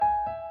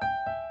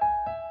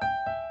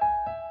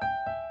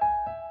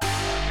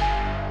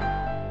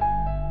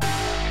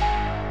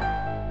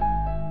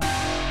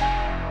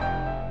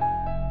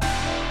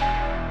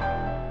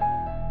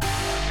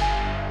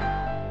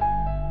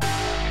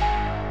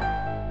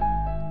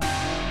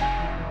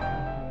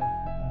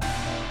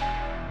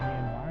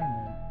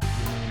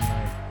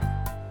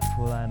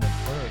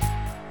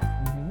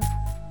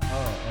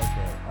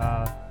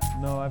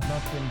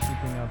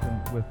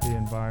with the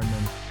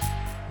environment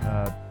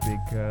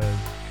because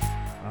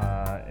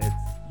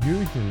it's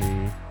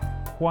usually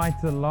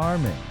quite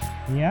alarming.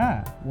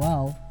 Yeah,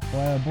 well,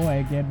 boy oh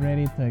boy, get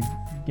ready to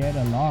get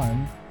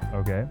alarmed.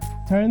 Okay.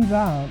 Turns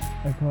out,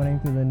 according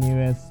to the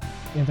newest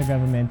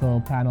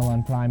Intergovernmental Panel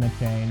on Climate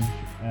Change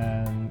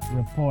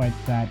report,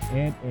 that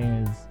it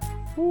is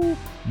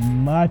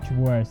much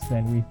worse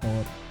than we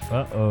thought.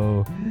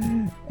 Uh-oh.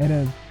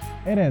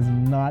 It is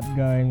not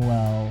going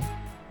well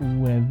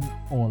with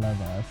all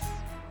of us.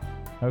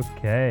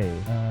 Okay.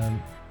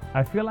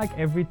 I feel like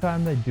every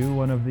time they do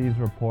one of these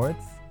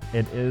reports,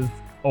 it is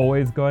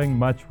always going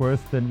much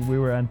worse than we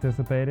were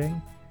anticipating.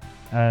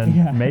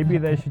 And maybe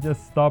they should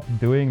just stop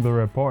doing the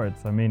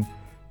reports. I mean,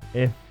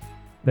 if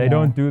they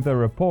don't do the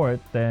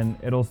report, then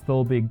it'll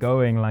still be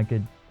going like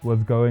it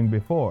was going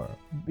before.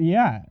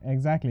 Yeah,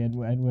 exactly. It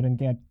wouldn't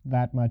get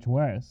that much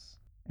worse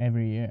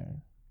every year.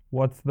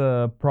 What's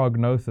the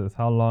prognosis?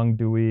 How long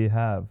do we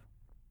have?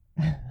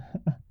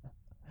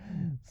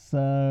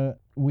 So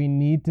we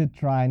need to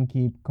try and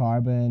keep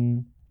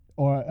carbon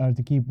or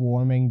to keep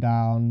warming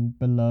down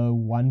below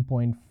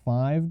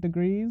 1.5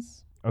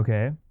 degrees.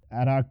 Okay.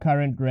 At our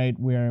current rate,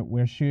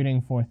 we're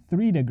shooting for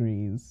 3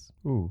 degrees.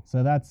 Ooh.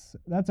 So that's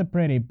a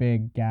pretty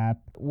big gap.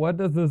 What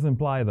does this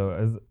imply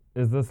though?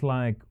 Is this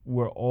like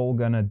we're all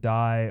gonna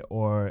die,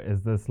 or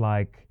is this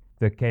like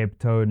the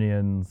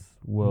Capetonians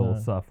will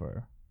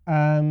suffer?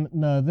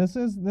 No, this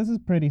is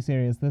pretty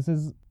serious. This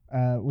is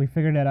we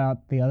figured it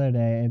out the other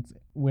day.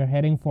 We're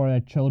heading for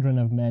a Children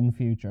of Men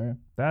future.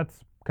 That's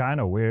kind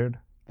of weird.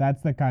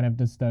 That's the kind of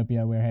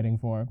dystopia we're heading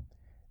for.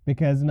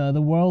 Because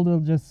the world will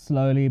just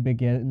slowly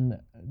begin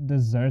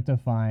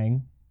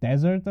desertifying.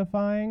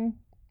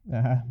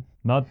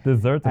 Not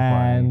desertifying.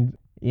 And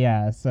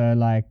yeah, so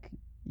like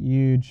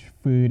huge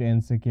food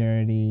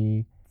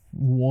insecurity,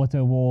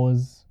 water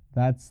wars.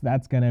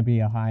 That's gonna be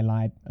a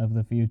highlight of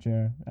the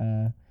future.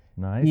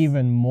 Nice.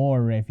 Even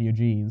more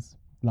refugees.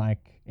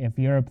 Like if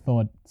Europe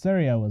thought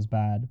Syria was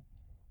bad,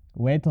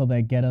 wait till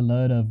they get a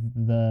load of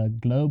the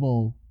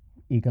global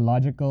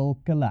ecological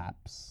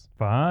collapse.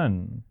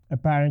 Fun.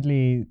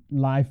 Apparently,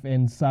 life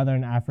in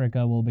southern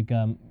Africa will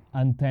become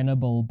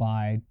untenable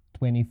by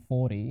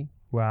 2040.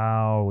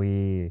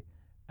 Wowee.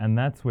 And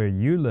that's where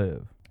you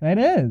live. It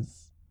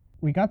is.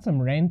 We got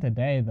some rain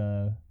today,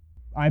 though.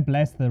 I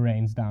bless the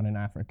rains down in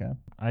Africa.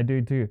 I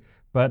do too.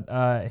 But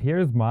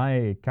here's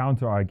my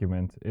counter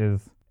argument: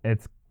 is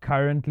it's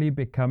currently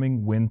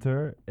becoming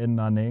winter in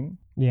Nanning.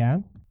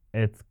 Yeah.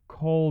 It's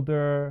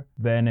colder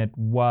than it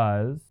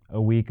was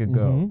a week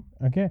ago.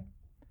 Mm-hmm. Okay.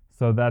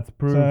 So that's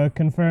proof. So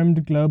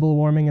confirmed global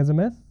warming is a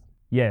myth?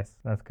 Yes,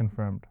 that's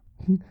confirmed.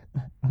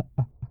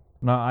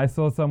 Now, I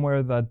saw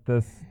somewhere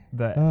that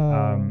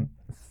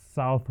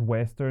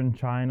southwestern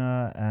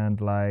China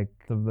and like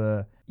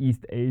the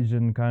East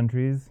Asian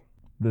countries,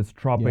 this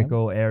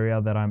tropical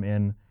area that I'm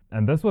in,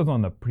 and this was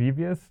on the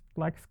previous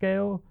like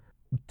scale,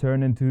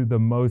 turn into the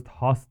most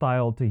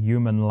hostile to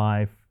human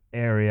life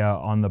area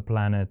on the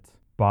planet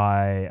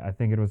by, I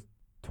think it was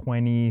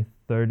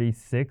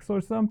 2036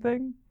 or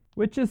something,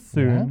 which is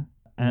soon.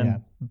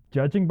 And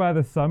judging by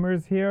the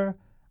summers here,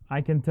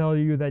 I can tell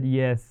you that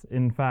yes,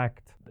 in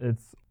fact,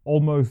 it's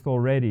almost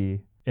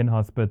already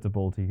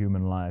inhospitable to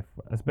human life,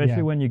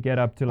 especially when you get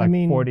up to like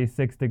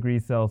 46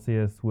 degrees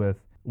Celsius with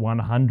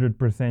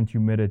 100%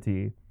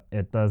 humidity.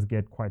 It does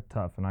get quite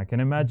tough. And I can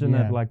imagine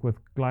that like with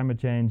climate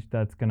change,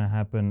 that's going to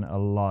happen a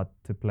lot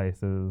to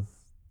places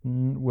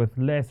with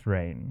less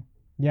rain.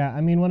 Yeah,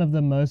 I mean, one of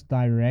the most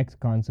direct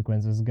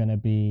consequences is going to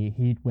be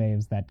heat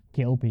waves that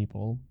kill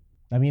people.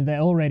 I mean, they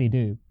already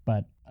do,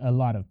 but a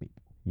lot of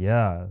people.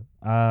 Yeah.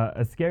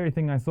 A scary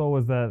thing I saw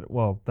was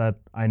that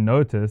I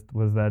noticed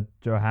was that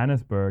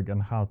Johannesburg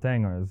and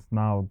Gauteng is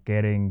now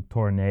getting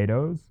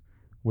tornadoes,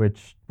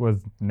 which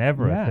was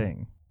never a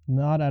thing.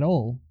 Not at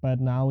all.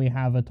 But now we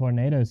have a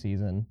tornado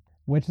season,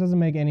 which doesn't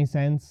make any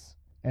sense.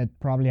 It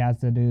probably has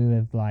to do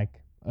with like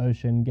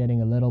ocean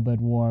getting a little bit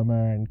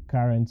warmer and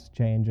currents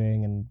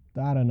changing and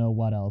I don't know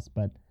what else,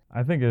 but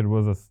I think it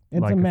was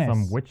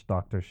some witch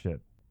doctor shit.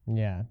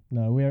 Yeah,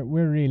 no, we're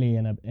really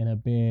in a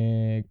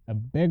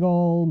big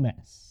old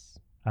mess.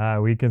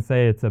 We can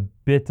say it's a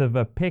bit of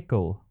a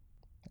pickle.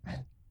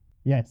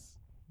 Yes,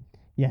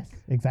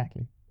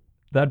 exactly.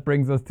 That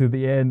brings us to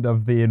the end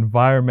of the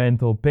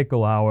environmental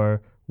pickle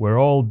hour. We're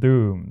all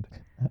doomed.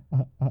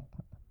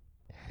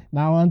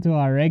 Now on to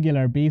our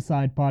regular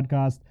B-side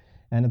podcast,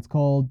 and it's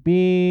called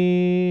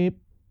Be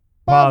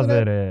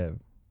Positive,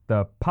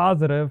 the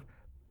Positive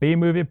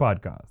B-Movie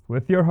Podcast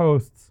with your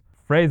hosts,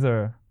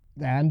 Fraser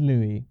and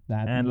Louis.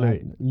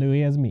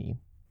 Louis is me.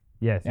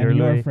 Yes, and you're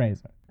Louis.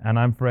 Fraser. And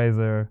I'm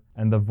Fraser,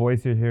 and the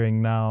voice you're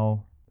hearing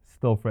now,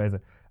 still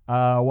Fraser.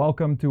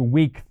 Welcome to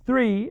week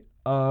 3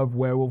 of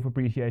Werewolf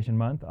Appreciation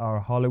Month, our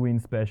Halloween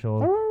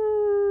special.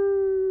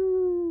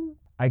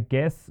 I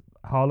guess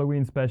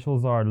Halloween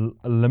specials are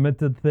a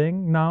limited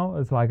thing now.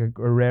 It's like a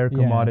rare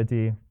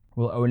commodity.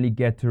 We'll only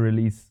get to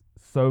release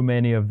so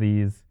many of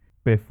these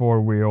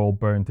before we all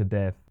burn to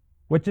death,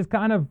 which is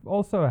kind of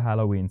also a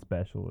Halloween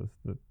special.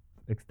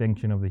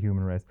 extinction of the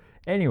human race.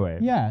 Anyway.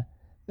 Yeah,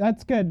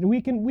 that's good.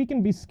 We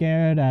can be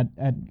scared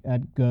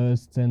at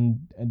ghosts and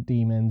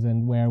demons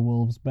and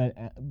werewolves, but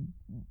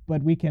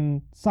we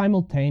can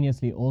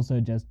simultaneously also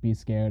just be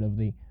scared of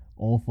the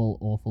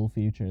awful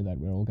future that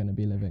we're all going to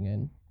be living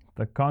in.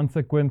 The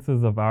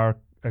consequences of our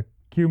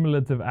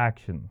cumulative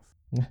actions.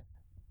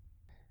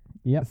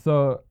 Yep.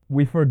 So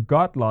we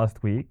forgot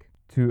last week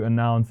to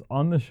announce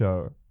on the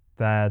show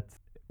that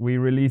we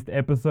released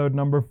episode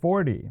number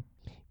 40.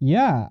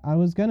 Yeah, I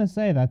was going to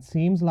say that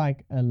seems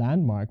like a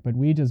landmark, but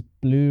we just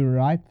blew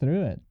right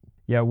through it.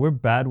 Yeah, we're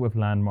bad with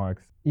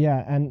landmarks.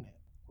 Yeah, and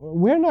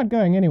we're not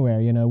going anywhere,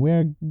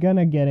 We're going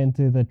to get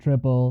into the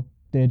triple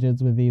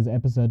digits with these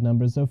episode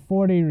numbers. So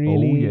 40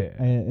 really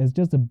is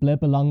just a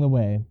blip along the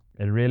way.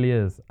 It really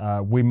is.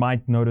 We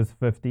might notice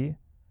 50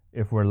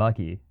 if we're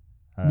lucky.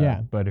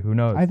 Yeah. But who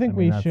knows? I think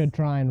we should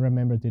try and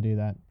remember to do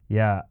that.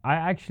 Yeah. I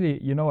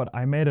actually, you know what?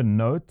 I made a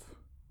note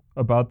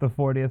about the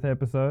 40th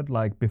episode,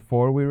 like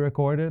before we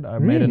recorded. I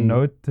made a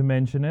note to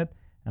mention it,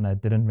 and I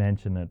didn't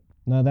mention it.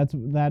 No,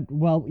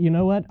 well, you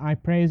know what? I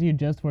praise you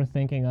just for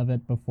thinking of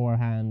it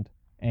beforehand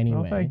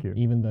anyway. Oh, thank you.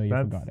 Even though you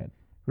forgot it.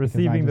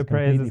 Receiving the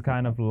praise is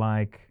kind of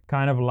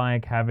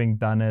like having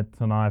done it,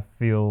 so now I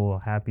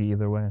feel happy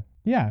either way.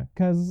 Yeah,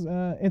 because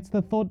it's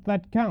the thought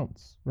that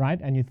counts, right?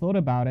 And you thought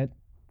about it,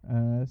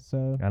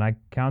 so... And I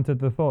counted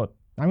the thought.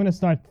 I'm going to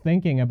start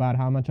thinking about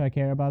how much I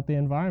care about the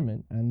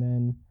environment, and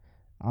then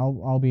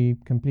I'll be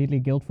completely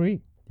guilt-free.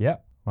 Yeah,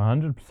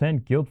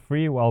 100%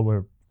 guilt-free while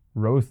we're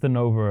roasting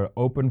over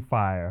open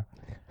fire.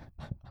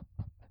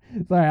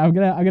 Sorry, I'm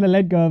gonna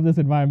let go of this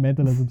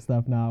environmentalism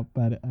stuff now,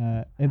 but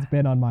it's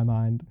been on my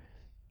mind.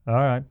 All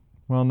right.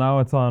 Well, now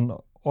it's on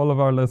all of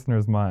our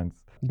listeners' minds.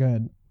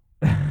 Good.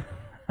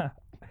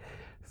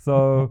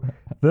 So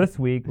this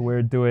week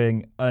we're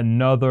doing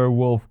another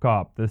Wolf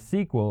Cop, the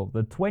sequel,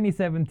 the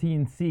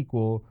 2017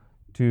 sequel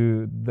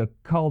to the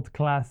cult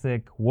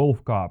classic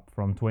Wolf Cop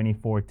from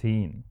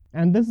 2014.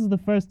 And this is the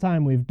first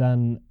time we've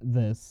done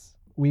this.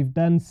 We've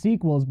done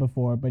sequels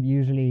before, but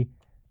usually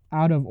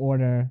out of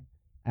order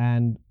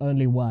and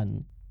only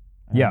one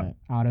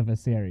out of a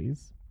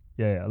series.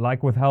 Yeah,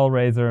 like with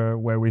Hellraiser,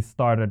 where we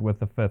started with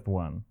the fifth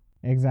one.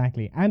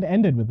 Exactly, and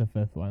ended with the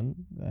fifth one.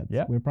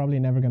 We're probably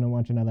never going to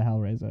watch another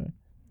Hellraiser.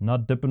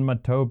 Not dipping my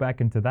toe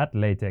back into that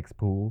latex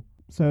pool.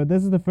 So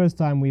this is the first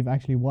time we've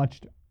actually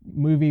watched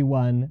movie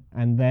 1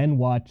 and then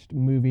watched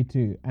movie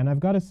 2. And I've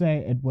got to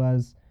say, it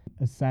was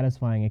a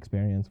satisfying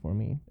experience for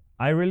me.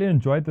 I really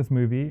enjoyed this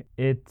movie.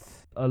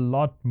 It's a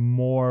lot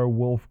more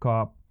Wolf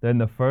Cop than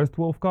the first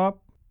Wolf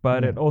Cop,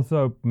 but it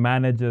also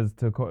manages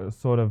to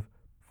sort of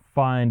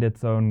find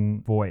its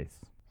own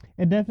voice.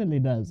 It definitely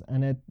does.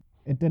 And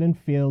it didn't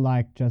feel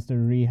like just a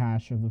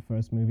rehash of the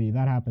first movie.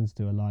 That happens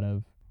to a lot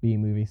of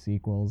B-movie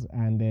sequels,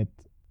 and it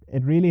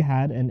really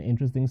had an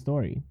interesting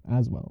story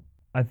as well.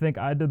 I think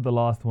I did the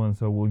last one,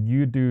 so will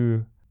you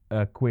do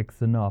a quick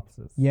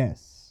synopsis?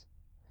 Yes.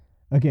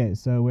 Okay,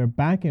 so we're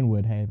back in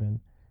Woodhaven,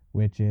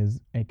 which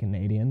is a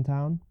Canadian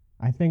town.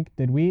 I think,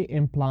 did we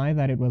imply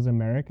that it was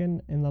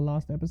American in the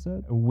last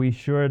episode? We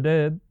sure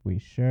did. We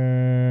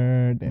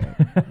sure did.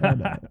 Oh,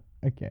 no.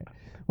 Okay.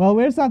 Well,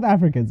 we're South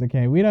Africans,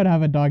 okay? We don't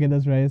have a dog in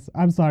this race.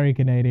 I'm sorry,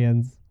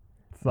 Canadians.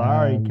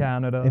 Sorry,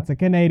 Canada. It's a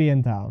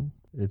Canadian town.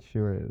 It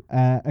sure is.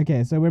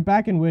 Okay, so we're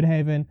back in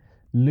Woodhaven.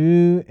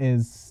 Lou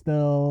is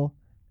still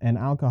an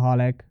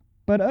alcoholic,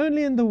 but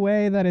only in the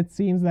way that it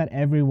seems that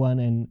everyone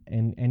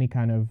in any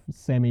kind of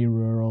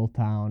semi-rural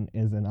town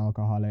is an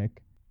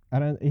alcoholic.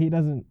 He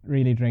doesn't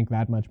really drink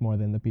that much more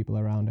than the people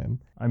around him.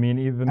 I mean,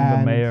 even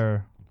the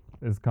mayor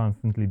is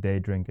constantly day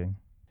drinking.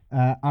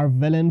 Our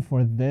villain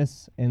for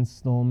this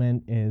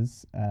installment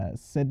is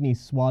Sydney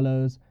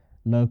Swallows,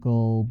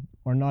 local,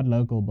 or not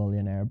local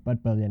billionaire,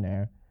 but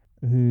billionaire,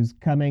 who's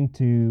coming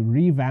to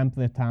revamp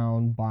the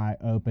town by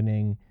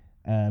opening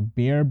a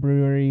beer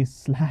brewery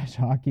 /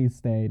 hockey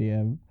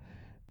stadium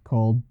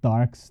called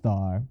Dark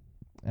Star.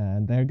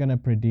 And they're going to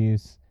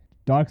produce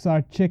Dark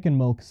Star Chicken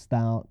Milk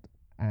Stout,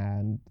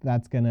 and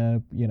that's going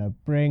to,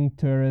 bring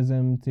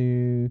tourism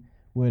to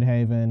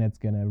Woodhaven. It's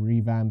going to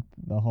revamp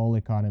the whole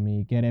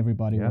economy, get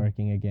everybody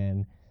working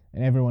again,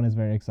 and everyone is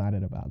very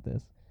excited about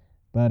this.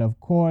 But of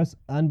course,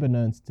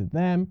 unbeknownst to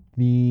them,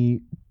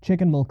 the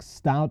Chicken Milk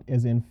Stout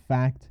is in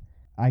fact,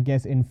 I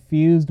guess,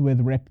 infused with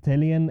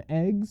reptilian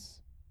eggs.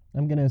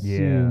 I'm going to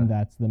assume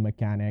that's the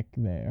mechanic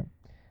there.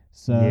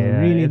 So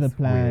really the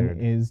plan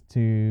is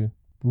to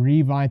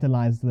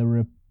revitalize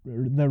the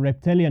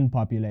reptilian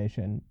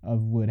population of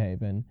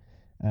Woodhaven.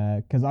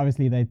 Because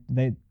obviously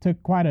they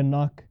took quite a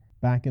knock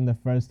back in the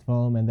first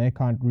film and they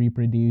can't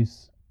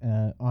reproduce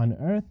on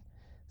Earth.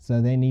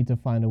 So they need to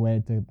find a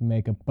way to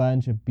make a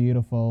bunch of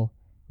beautiful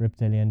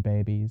reptilian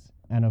babies.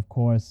 And of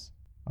course,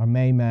 our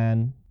main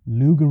man,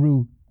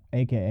 Lugaroo,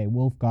 aka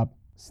Wolf Cop,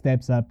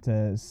 steps up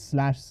to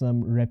slash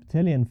some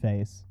reptilian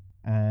face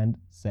and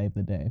save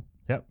the day.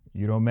 Yep,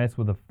 you don't mess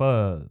with the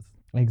fuzz.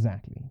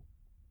 Exactly.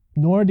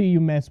 Nor do you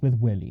mess with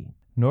Willie.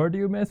 Nor do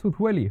you mess with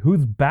Willie,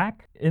 who's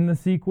back in the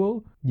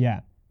sequel. Yeah.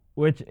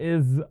 Which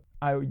is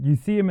you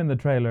see him in the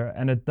trailer,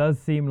 and it does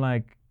seem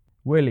like,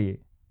 Willie,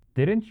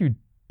 didn't you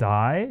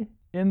die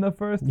in the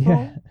first Yeah.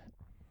 film?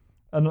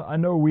 And I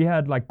know we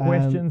had like Um,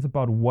 questions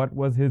about what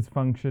was his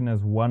function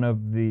as one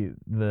of the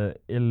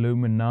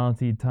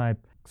Illuminati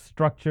type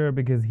structure,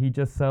 because he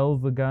just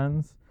sells the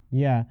guns.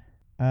 Yeah.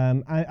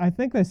 I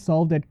think they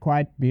solved it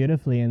quite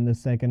beautifully in the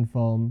second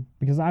film,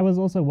 because I was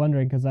also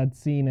wondering, because I'd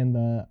seen on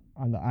the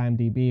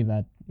IMDb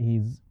that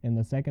he's in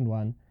the second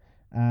one.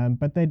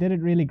 But they did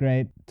it really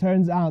great.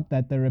 Turns out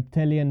that the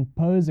reptilian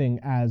posing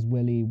as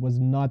Willie was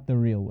not the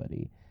real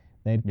Willie.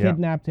 They'd Yeah.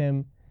 kidnapped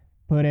him,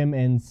 put him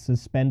in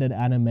suspended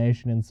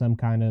animation in some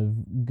kind of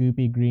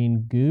goopy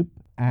green goop,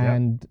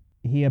 and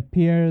he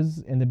appears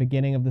in the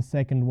beginning of the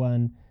second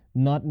one,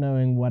 not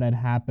knowing what had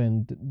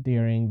happened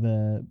during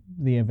the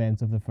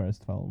events of the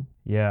first film.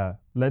 Yeah,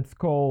 let's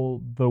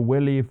call the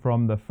Willie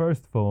from the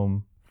first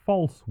film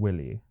False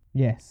Willie.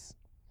 Yes.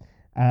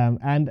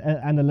 And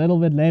a little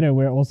bit later,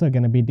 we're also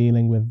going to be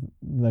dealing with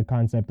the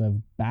concept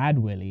of Bad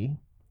Willie.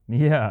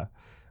 Yeah,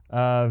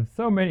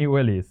 so many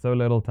Willies, so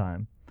little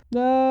time.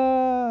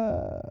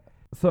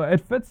 So it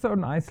fits so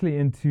nicely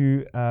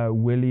into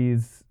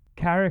Willie's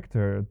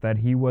character that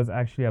he was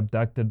actually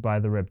abducted by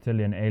the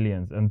reptilian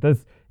aliens. And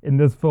in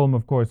this film,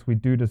 of course, we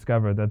do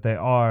discover that they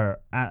are,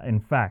 in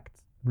fact,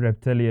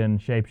 reptilian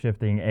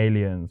shape-shifting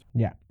aliens.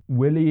 Yeah.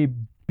 Willie,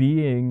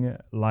 being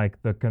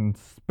like the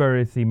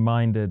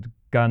conspiracy-minded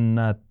gun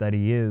nut that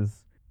he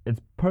is,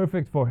 it's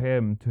perfect for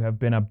him to have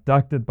been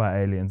abducted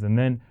by aliens. And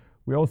then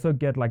we also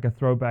get like a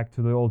throwback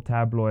to the old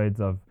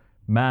tabloids of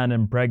man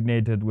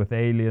impregnated with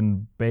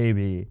alien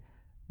baby.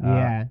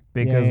 Yeah.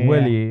 Because Yeah.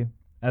 Willie,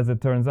 as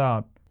it turns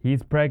out,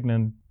 he's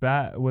pregnant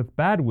with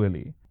Bad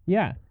Willie.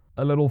 Yeah.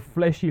 A little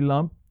fleshy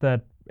lump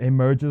that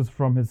emerges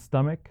from his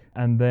stomach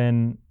and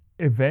then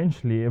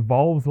eventually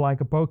evolves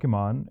like a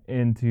Pokemon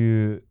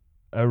into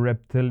a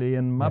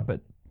reptilian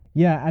Muppet.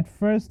 Yeah. At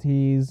first,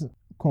 he's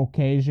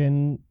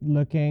Caucasian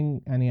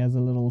looking, and he has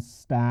a little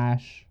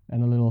stash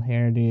and a little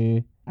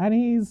hairdo, and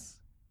he's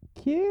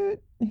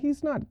cute.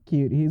 He's not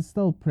cute. He's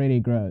still pretty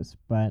gross,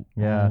 but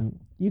Yeah.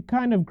 you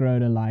kind of grow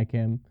to like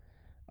him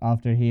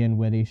after he and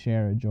Willie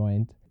share a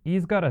joint.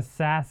 He's got a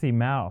sassy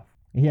mouth.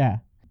 Yeah.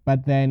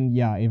 But then,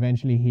 yeah,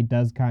 eventually he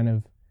does kind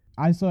of.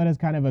 I saw it as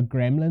kind of a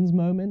Gremlins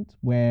moment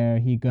where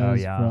he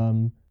goes yeah.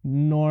 from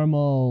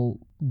normal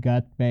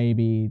gut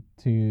baby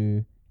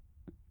to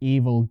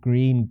evil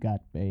green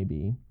gut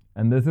baby.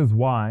 And this is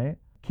why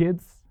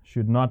kids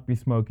should not be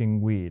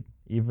smoking weed.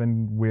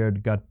 Even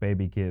weird gut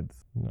baby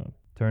kids No.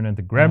 turn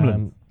into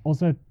gremlins.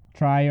 Also,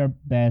 try your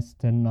best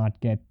to not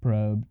get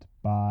probed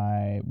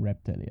by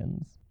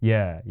reptilians.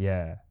 Yeah.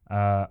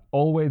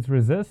 Always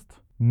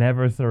resist,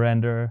 never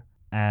surrender,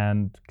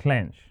 and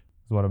clench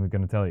is what I'm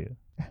going to tell you.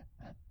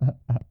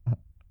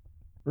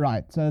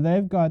 Right, so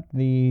they've got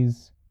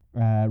these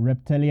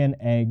reptilian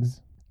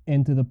eggs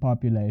into the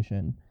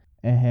population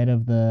ahead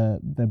of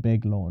the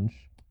big launch.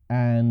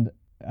 And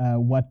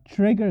what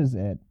triggers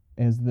it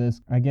is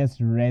this, I guess,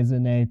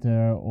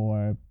 resonator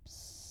or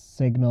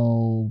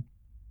signal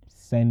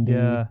sending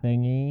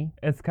thingy.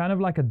 It's kind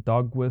of like a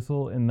dog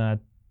whistle in that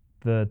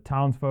the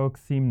townsfolk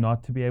seem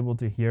not to be able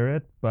to hear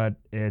it, but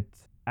it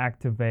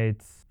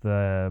activates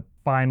the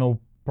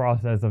final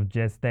process of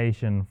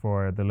gestation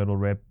for the little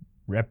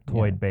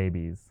reptoid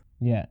babies.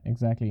 Yeah,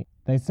 exactly.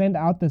 They send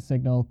out the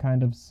signal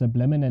kind of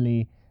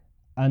subliminally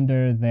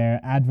under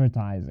their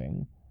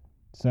advertising.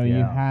 So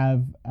you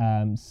have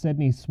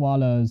Sydney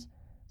Swallows,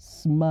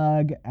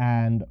 smug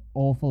and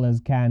awful as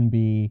can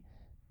be,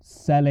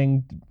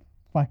 selling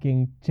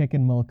fucking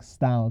chicken milk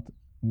stout,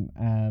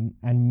 and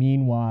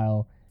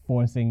meanwhile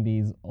forcing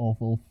these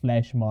awful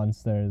flesh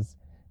monsters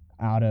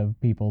out of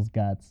people's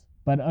guts.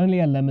 But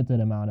only a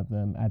limited amount of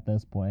them at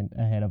this point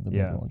ahead of the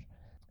big launch.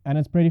 And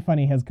it's pretty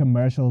funny, his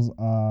commercials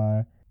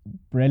are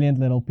brilliant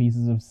little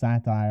pieces of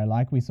satire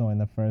like we saw in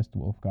the first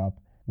Wolf Cop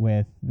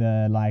with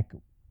the like,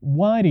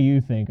 why do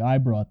you think I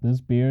brought this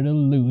beer to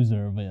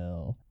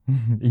Loserville?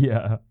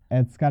 Yeah.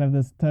 It's kind of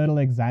this total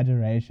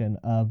exaggeration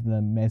of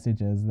the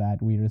messages that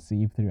we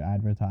receive through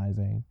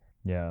advertising.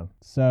 Yeah.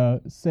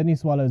 So Sydney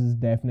Swallows is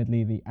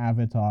definitely the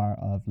avatar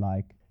of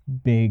like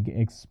big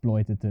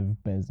exploitative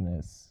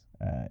business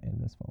in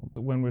this film.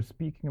 When we're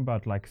speaking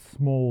about like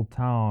small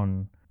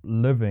town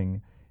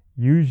living,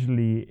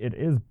 usually it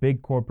is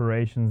big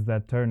corporations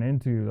that turn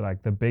into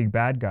like the big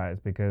bad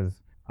guys,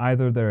 because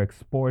either they're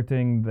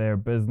exporting their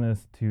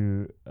business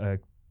to a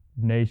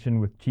nation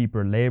with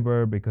cheaper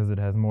labor because it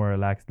has more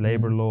relaxed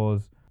labor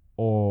laws,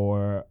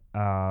 or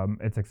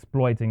it's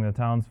exploiting the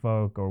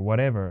townsfolk or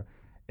whatever.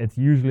 It's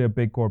usually a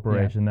big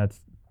corporation that's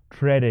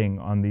treading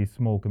on these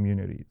small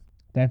communities.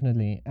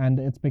 Definitely. And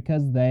it's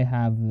because they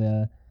have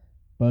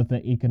both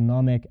the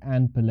economic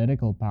and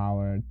political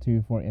power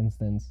to, for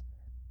instance,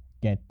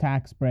 get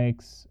tax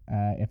breaks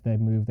if they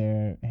move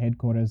their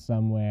headquarters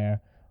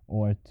somewhere,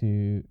 or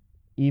to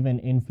even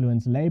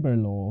influence labor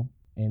law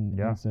in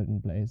certain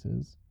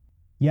places.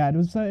 Yeah, it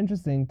was so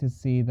interesting to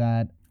see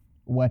that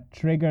what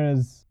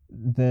triggers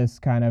this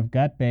kind of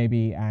gut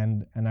baby,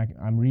 and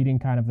I'm reading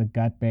kind of the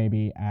gut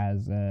baby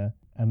as a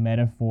a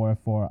metaphor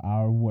for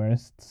our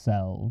worst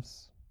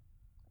selves,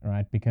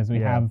 right? Because we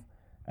have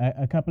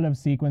a couple of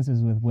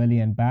sequences with Willie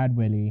and Bad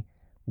Willie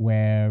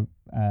where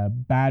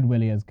Bad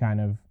Willie is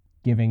kind of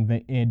giving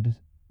the id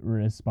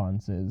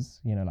responses,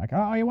 like,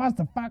 oh, he wants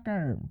to fuck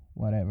her,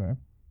 whatever,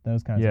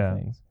 those kinds of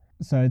things.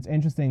 So it's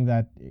interesting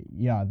that,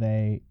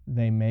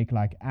 they make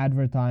like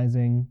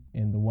advertising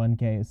in the one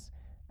case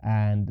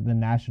and the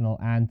national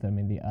anthem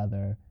in the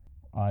other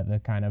are the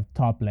kind of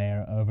top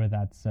layer over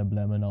that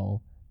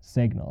subliminal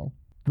signal.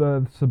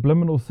 The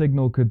subliminal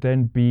signal could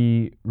then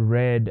be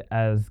read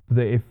as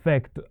the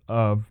effect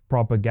of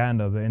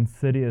propaganda, the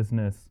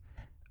insidiousness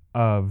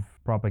of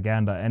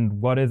propaganda.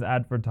 And what is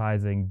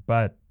advertising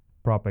but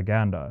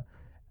propaganda?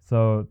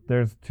 So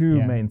there's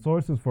two main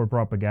sources for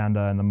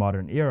propaganda in the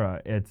modern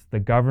era. It's the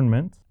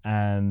government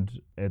and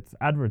it's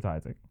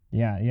advertising.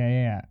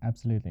 Yeah,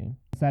 absolutely.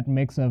 It's that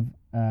mix of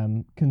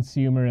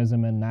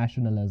consumerism and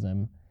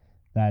nationalism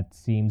that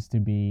seems to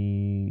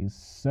be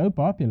so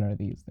popular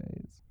these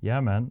days.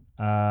 Yeah, man.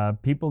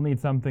 People need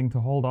something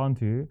to hold on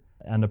to,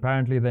 and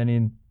apparently they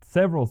need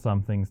several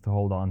somethings to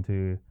hold on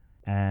to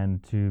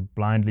and to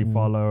blindly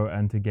follow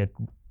and to get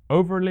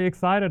overly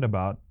excited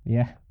about.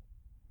 Yeah.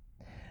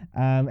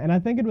 And I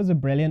think it was a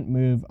brilliant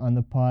move on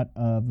the part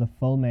of the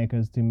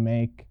filmmakers to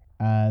make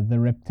the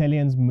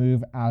reptilians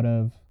move out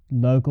of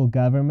local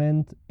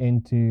government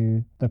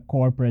into the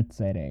corporate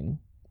setting.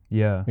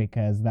 Yeah.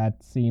 Because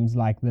that seems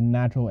like the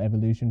natural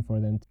evolution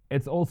for them.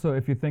 It's also,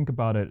 if you think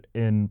about it,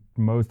 in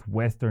most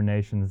Western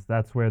nations,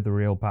 that's where the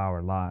real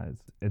power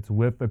lies. It's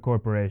with the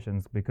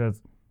corporations,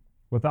 because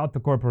without the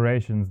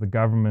corporations, the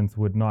governments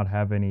would not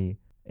have any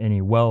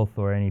wealth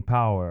or any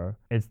power.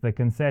 It's the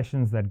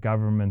concessions that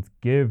governments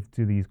give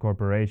to these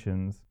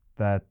corporations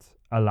that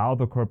allow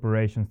the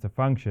corporations to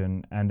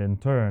function, and in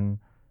turn,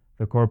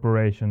 the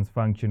corporations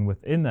function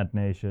within that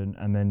nation,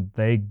 and then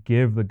they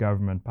give the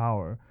government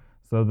power.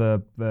 So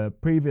the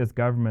previous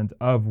government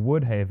of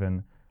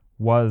Woodhaven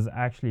was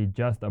actually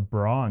just a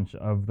branch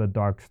of the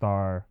Dark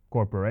Star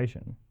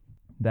Corporation.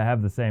 They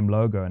have the same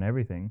logo and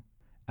everything.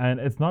 And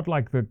it's not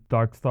like the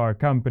Dark Star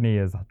company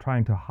is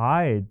trying to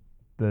hide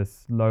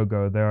this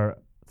logo. They're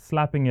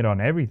slapping it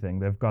on everything.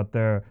 They've got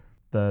the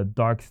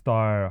Dark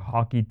Star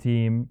hockey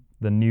team,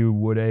 the new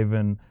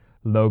Woodhaven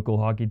local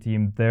hockey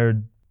team.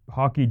 Their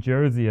hockey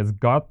jersey has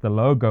got the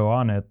logo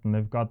on it, and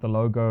they've got the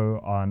logo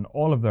on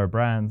all of their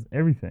brands,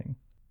 everything.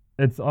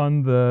 It's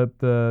on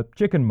the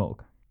chicken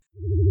milk.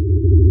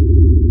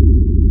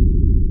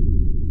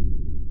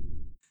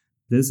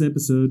 This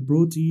episode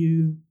brought to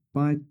you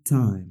by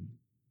time.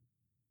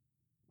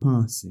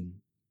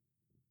 Passing.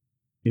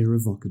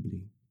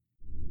 Irrevocably.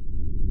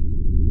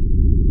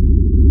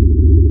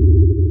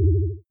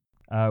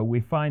 We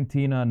find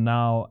Tina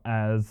now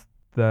as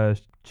the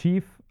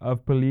chief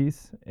of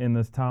police in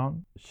this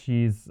town.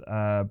 She's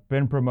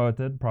been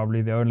promoted,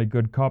 probably the only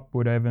good cop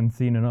Woodhaven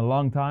seen in a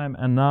long time,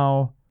 and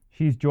now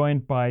she's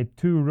joined by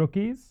two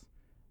rookies,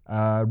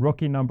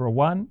 rookie number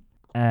 1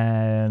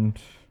 and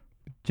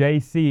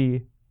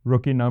JC,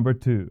 rookie number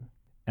 2.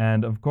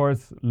 And of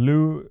course,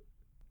 Lou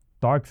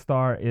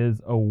Darkstar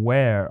is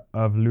aware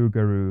of Lou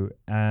Garou,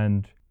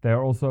 and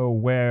they're also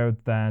aware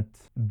that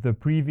the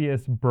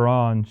previous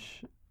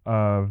branch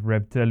of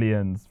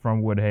reptilians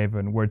from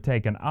Woodhaven were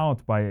taken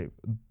out by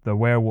the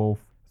werewolf.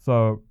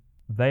 So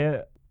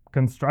they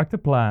construct a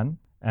plan,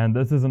 and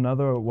this is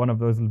another one of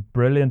those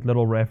brilliant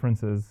little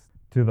references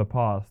to the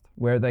past,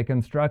 where they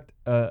construct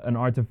an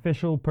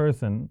artificial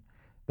person.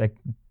 They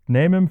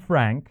name him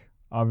Frank,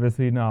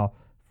 obviously now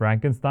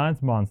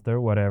Frankenstein's monster,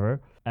 whatever,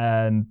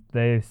 and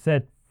they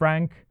set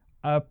Frank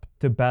up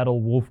to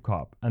battle Wolf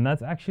Cop. And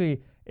that's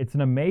actually, it's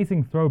an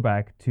amazing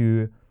throwback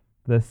to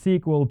the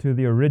sequel to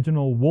the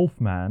original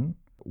Wolfman,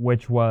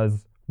 which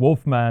was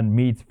Wolfman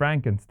meets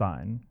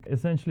Frankenstein.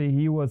 Essentially,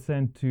 he was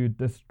sent to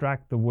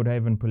distract the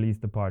Woodhaven Police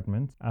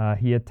Department.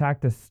 He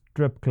attacked a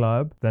strip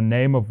club, the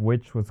name of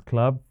which was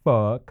Club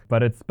Fuck,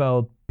 but it's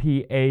spelled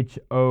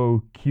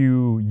Phoque,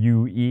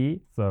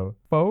 so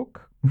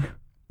folk.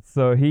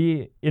 So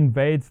he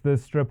invades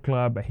this strip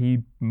club. He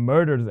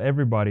murders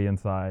everybody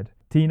inside.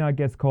 Tina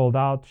gets called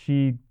out.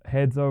 She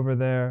heads over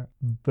there.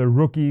 The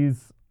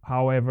rookies,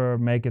 however,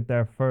 make it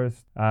there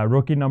first.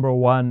 Rookie number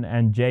 1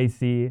 and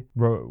JC,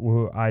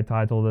 who I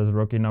titled as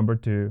rookie number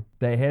 2,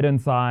 they head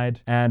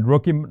inside, and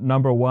rookie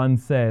number 1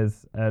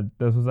 says,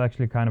 this was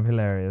actually kind of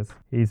hilarious.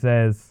 He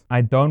says,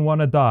 "I don't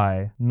want to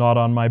die, not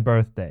on my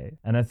birthday."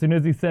 And as soon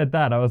as he said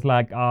that, I was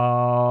like,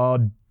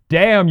 oh,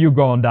 damn, you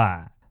gonna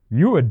die.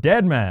 You a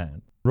dead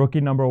man.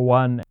 Rookie number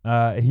 1,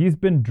 he's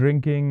been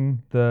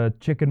drinking the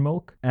chicken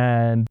milk,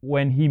 and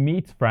when he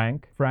meets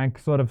Frank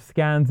sort of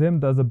scans him,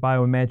 does a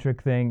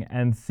biometric thing,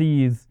 and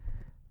sees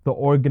the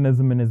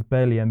organism in his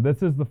belly. And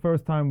this is the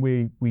first time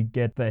we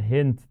get the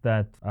hint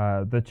that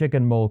the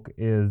chicken milk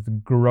is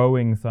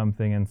growing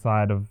something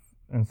inside of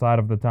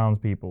the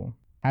townspeople.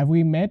 Have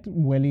we met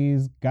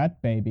Willie's gut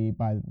baby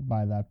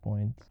by that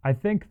point? I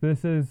think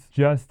this is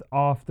just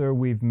after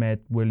we've met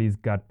Willie's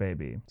gut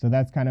baby. So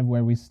that's kind of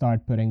where we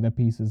start putting the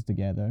pieces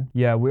together.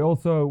 Yeah,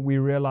 we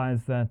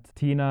realize that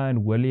Tina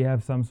and Willie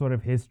have some sort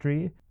of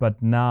history,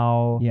 but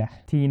now Yeah.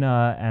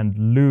 Tina and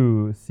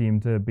Lou seem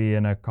to be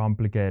in a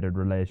complicated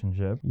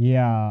relationship.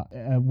 Yeah,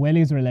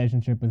 Willie's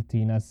relationship with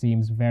Tina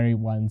seems very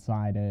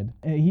one-sided.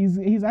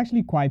 He's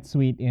actually quite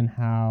sweet in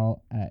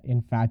how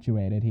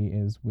infatuated he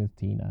is with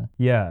Tina.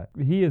 Yeah,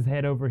 he is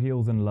head over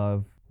heels in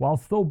love. While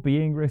still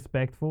being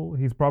respectful,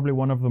 he's probably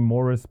one of the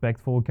more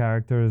respectful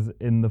characters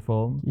in the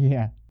film.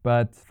 Yeah.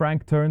 But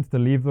Frank turns to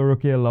leave the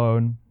rookie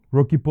alone.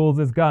 Rookie pulls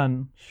his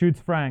gun, shoots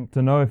Frank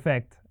to no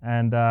effect,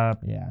 and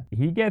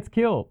he gets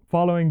killed.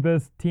 Following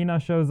this, Tina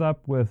shows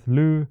up with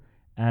Lou,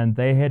 and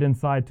they head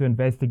inside to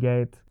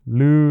investigate.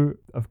 Lou,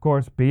 of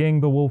course,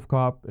 being the wolf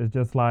cop, is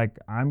just like,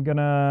 I'm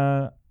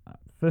gonna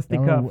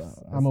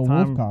fisticuffs. I'm a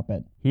wolf cop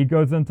it. He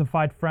goes in to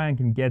fight Frank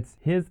and gets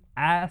his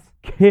ass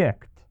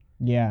kicked.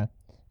 Yeah,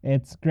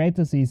 it's great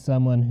to see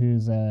someone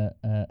who's a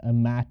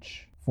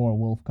match for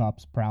Wolf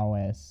Cop's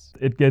prowess.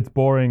 It gets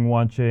boring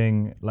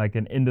watching like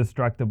an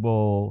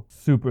indestructible,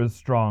 super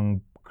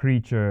strong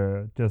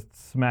creature just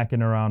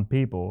smacking around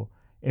people.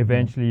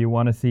 Eventually, you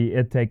want to see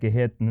it take a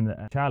hit and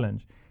a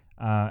challenge.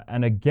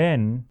 And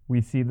again,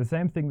 we see the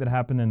same thing that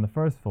happened in the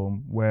first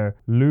film, where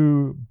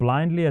Lou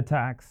blindly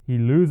attacks, he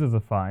loses a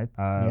fight,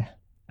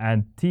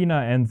 and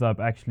Tina ends up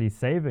actually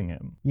saving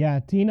him.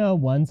 Yeah, Tina,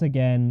 once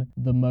again,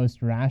 the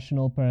most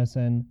rational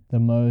person, the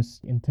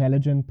most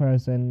intelligent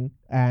person,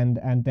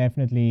 and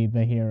definitely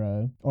the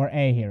hero, or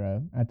a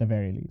hero at the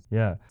very least.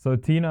 Yeah, so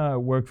Tina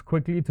works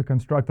quickly to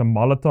construct a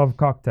Molotov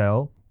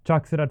cocktail,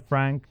 chucks it at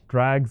Frank,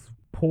 drags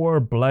poor,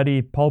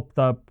 bloody, pulped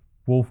up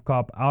Wolf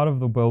Cop out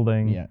of the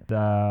building.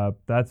 Yeah.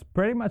 That's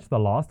pretty much the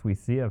last we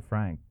see of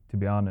Frank, to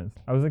be honest.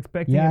 I was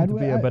expecting him to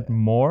be a bit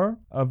more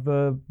of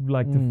the,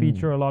 to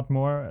feature a lot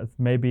more. It's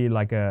maybe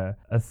like a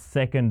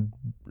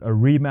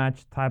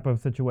rematch type of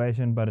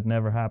situation, but it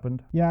never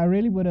happened. Yeah, I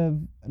really would have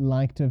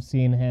liked to have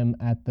seen him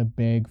at the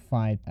big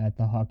fight at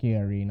the hockey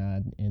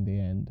arena in the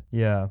end.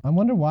 Yeah. I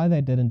wonder why they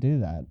didn't do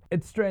that.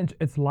 It's strange.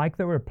 It's like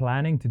they were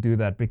planning to do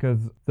that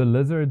because the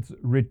lizards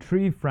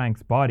retrieve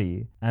Frank's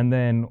body, and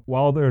then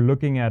while they're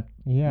looking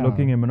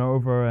him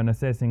over and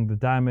assessing the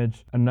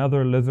damage,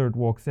 another lizard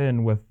walks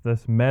in with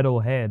this metal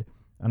head.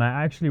 And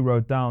I actually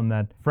wrote down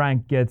that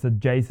Frank gets a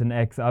Jason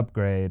X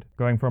upgrade,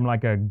 going from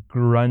like a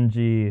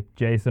grungy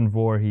Jason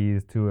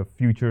Voorhees to a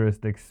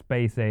futuristic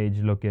space age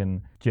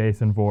looking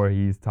Jason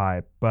Voorhees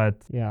type.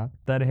 But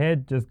that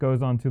head just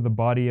goes onto the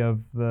body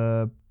of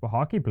the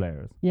hockey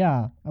players.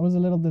 Yeah, I was a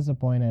little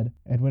disappointed.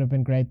 It would have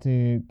been great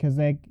to, because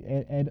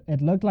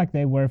it looked like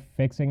they were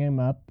fixing him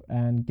up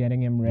and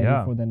getting him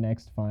ready for the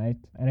next fight.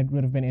 And it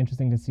would have been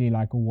interesting to see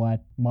like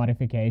what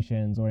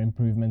modifications or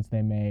improvements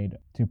they made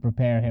to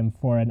prepare him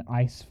for an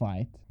ice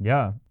fight.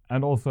 Yeah.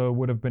 And also it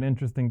would have been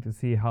interesting to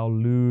see how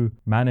Lou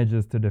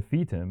manages to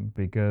defeat him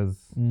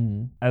because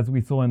as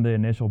we saw in the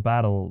initial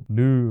battle,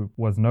 Lou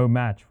was no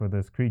match for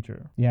this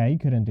creature. Yeah, he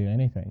couldn't do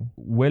anything.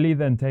 Willie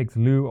then takes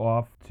Lou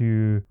off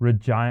to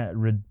Regina,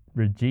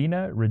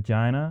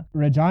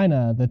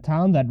 the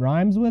town that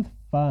rhymes with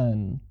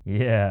fun.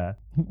 Yeah.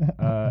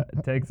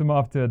 Takes him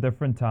off to a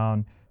different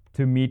town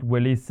to meet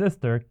Willie's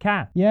sister,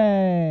 Kat.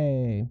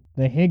 Yay!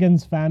 The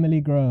Higgins family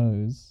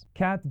grows.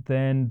 Kat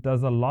then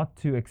does a lot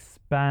to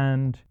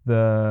expand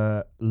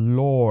the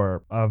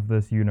lore of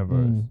this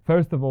universe.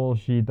 First of all,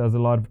 she does a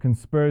lot of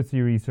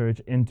conspiracy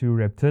research into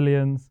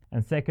reptilians.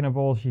 And second of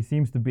all, she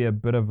seems to be a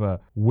bit of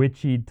a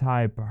witchy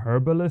type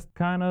herbalist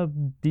kind of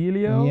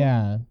dealio.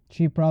 Yeah,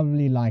 she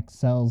probably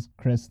sells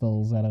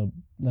crystals at a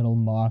little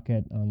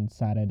market on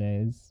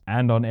Saturdays.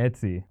 And on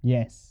Etsy.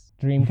 Yes.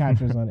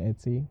 Dreamcatchers on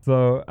Etsy.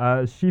 So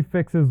she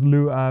fixes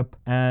Lou up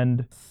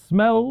and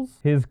smells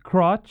his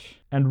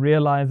crotch and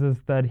realizes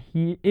that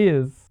he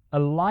is a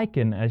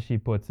lichen, as she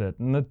puts it.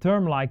 And the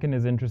term lichen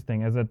is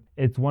interesting as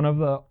it's one of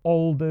the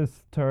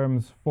oldest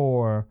terms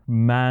for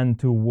man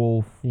to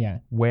wolf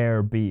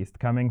were-beast,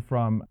 coming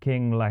from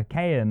King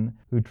Lycaon,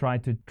 who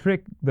tried to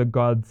trick the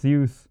god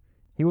Zeus.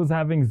 He was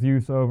having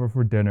Zeus over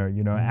for dinner,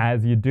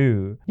 as you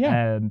do. Yeah.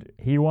 And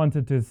he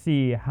wanted to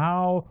see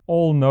how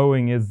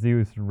all-knowing is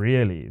Zeus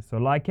really. So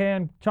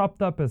Lycaon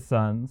chopped up his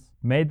sons,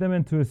 made them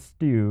into a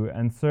stew,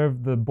 and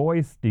served the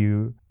boy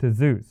stew to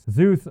Zeus.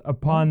 Zeus,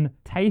 upon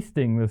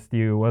tasting the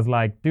stew, was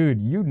like,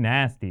 dude, you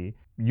nasty.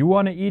 You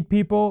want to eat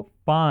people?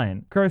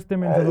 Fine. Cursed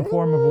him into the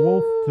form of a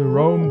wolf to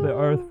roam the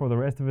earth for the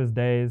rest of his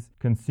days,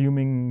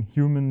 consuming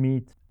human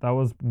meat. That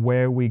was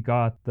where we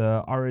got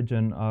the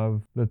origin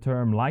of the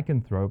term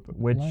lycanthrope,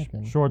 which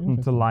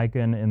shortened to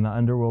lichen in the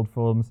Underworld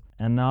films,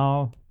 and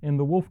now in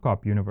the Wolf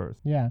Cop universe.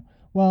 Yeah.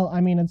 Well, I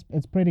mean,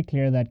 it's pretty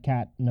clear that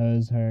Kat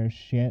knows her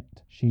shit.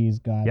 She's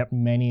got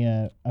many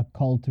a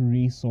occult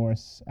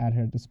resource at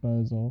her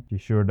disposal. She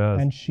sure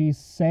does. And she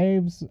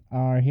saves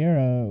our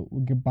hero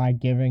by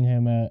giving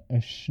him a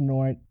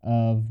snort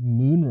of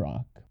moon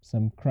rock.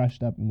 some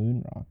crushed up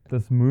moon rock.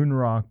 This moon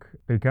rock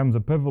becomes a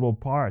pivotal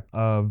part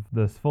of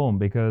this film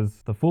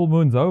because the full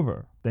moon's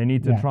over. They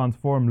need to Yeah.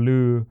 transform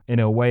Lou in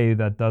a way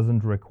that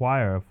doesn't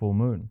require a full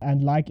moon.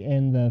 And like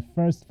in the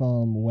first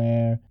film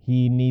where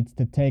he needs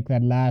to take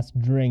that last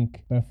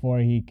drink before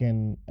he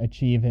can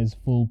achieve his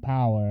full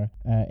power,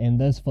 in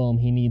this film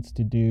he needs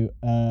to do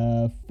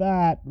a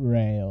fat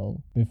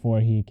rail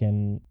before he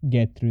can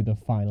get through the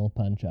final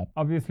punch up.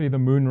 Obviously, the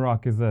moon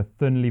rock is a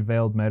thinly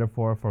veiled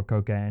metaphor for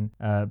cocaine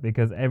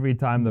because every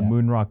time the Yeah.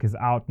 moon rock is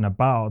out and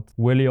about,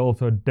 Willie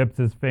also dips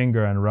his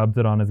finger and rubs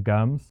it on his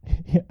gums.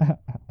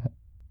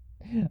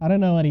 I don't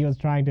know what he was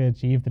trying to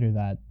achieve through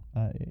that.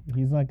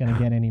 He's not gonna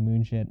get any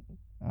moon shit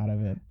out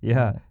of it.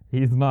 Yeah,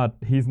 he's not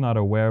a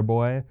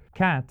wereboy.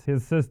 Cat,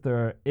 his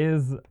sister,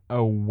 is a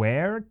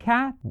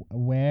werecat?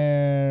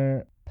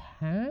 Where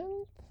panther?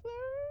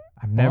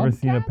 I've never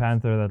seen a Bobcat?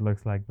 panther that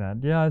looks like that.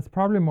 Yeah, it's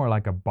probably more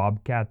like a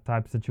bobcat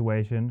type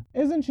situation.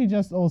 Isn't she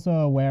just also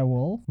a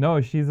werewolf?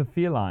 No, she's a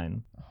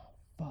feline.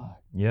 Fuck.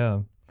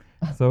 Yeah.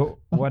 So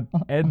what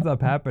ends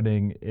up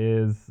happening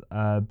is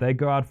they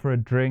go out for a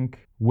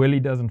drink.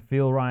 Willie doesn't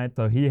feel right,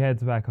 so he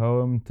heads back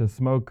home to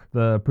smoke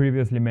the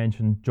previously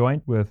mentioned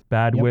joint with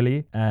Bad Yep.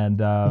 Willie. And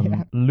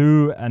Yeah.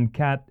 Lou and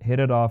Kat hit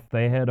it off.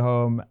 They head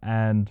home,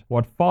 and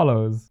what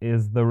follows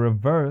is the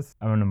reverse,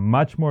 a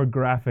much more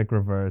graphic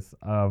reverse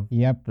of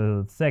Yep.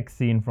 the sex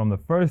scene from the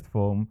first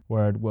film,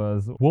 where it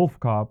was Wolf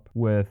Cop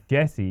with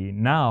Jesse.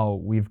 Now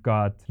we've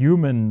got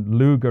human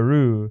Lou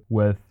Garou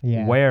with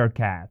Yeah.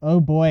 Werecat.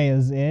 Oh boy,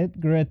 is it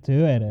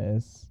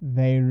gratuitous.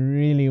 They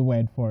really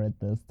went for it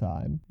this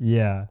time.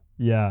 Yeah.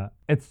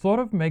 It sort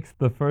of makes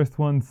the first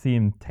one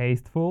seem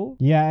tasteful.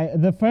 Yeah,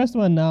 the first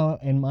one now,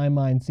 in my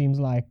mind, seems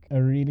like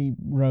a really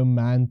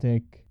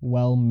romantic,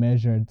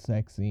 well-measured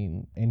sex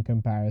scene in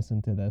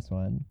comparison to this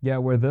one. Yeah,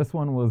 where this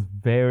one was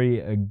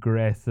very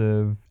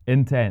aggressive,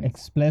 intense.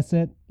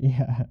 Explicit,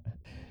 yeah.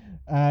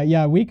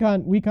 Yeah, we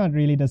can't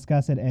really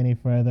discuss it any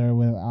further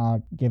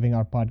without giving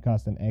our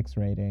podcast an X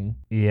rating.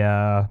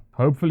 Yeah.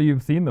 Hopefully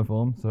you've seen the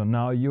film, so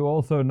now you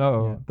also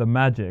know Yeah. the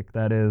magic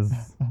that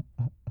is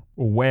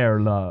were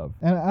love.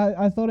 And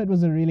I thought it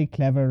was a really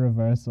clever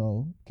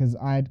reversal because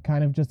I'd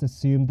kind of just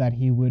assumed that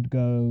he would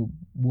go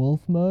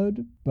wolf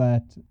mode,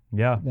 but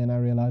Yeah. then I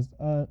realized,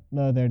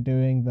 no, they're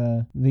doing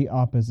the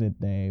opposite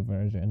day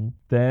version.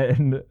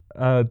 Then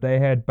they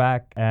head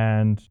back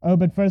and Oh,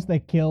 but first they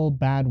kill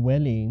Bad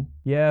Willie.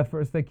 yeah,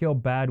 first they kill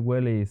Bad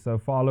Willie. So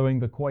following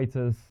the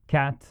coitus,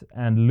 Kat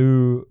and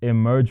Lou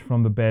emerge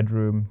from the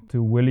bedroom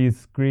to Willie's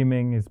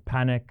screaming, his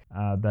panic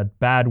that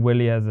Bad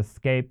Willie has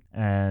escaped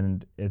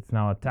and it's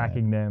now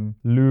attacking them.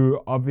 Lou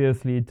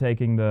obviously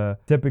taking the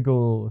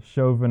typical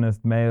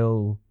chauvinist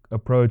male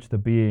approach to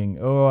being,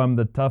 oh, I'm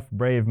the tough,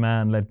 brave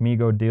man, let me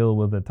go deal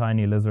with the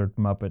tiny lizard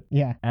muppet.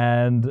 Yeah,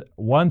 And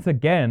once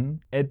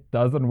again, it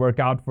doesn't work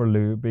out for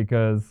Lou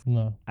because,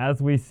 no.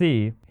 as we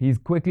see, he's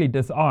quickly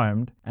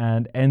disarmed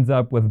and ends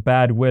up with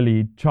Bad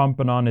Willie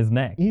chomping on his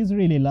neck. He's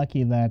really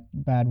lucky that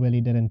Bad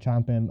Willie didn't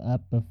chomp him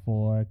up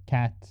before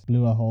Cat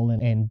blew a hole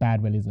in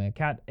Bad Willie's neck.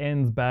 Cat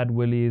ends Bad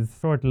Willie's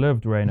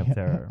short-lived reign of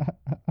terror.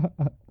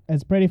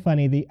 It's pretty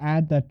funny. The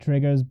ad that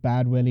triggers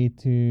Bad Willie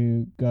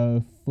to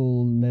go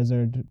full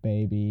lizard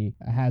baby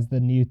has the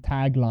new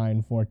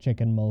tagline for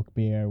chicken milk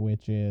beer,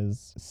 which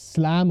is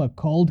 "Slam a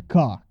cold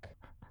cock."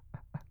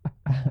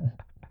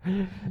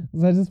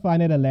 So I just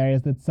find it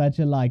hilarious that such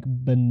a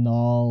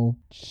banal,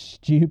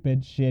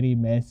 stupid, shitty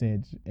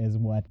message is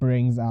what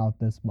brings out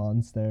this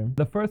monster.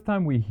 The first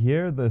time we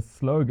hear this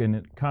slogan,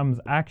 it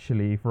comes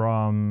actually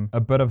from a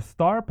bit of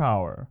star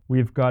power.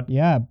 We've got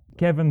Yeah,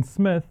 Kevin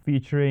Smith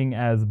featuring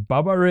as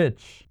Bubba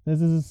Rich.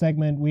 this is a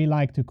segment we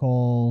like to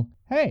call,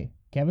 "Hey,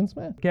 Kevin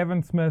Smith."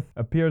 Kevin Smith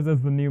appears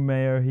as the new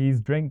mayor. He's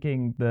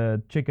drinking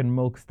the chicken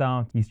milk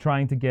stout. He's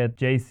trying to get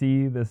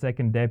JC, the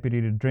second deputy,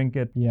 to drink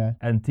it. Yeah.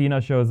 And Tina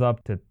shows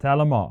up to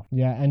tell him off.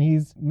 Yeah, and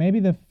he's maybe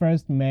the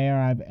first mayor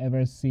I've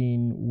ever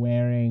seen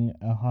wearing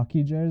a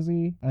hockey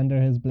jersey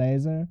under his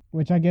blazer,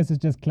 which I guess is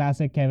just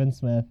classic Kevin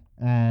Smith,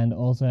 and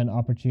also an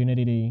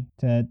opportunity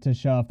to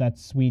show off that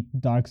sweet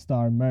Dark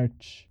Star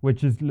merch.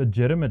 Which is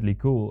legitimately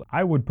cool.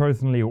 I would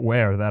personally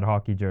wear that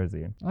hockey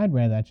jersey. I'd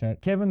wear that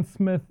shirt. Kevin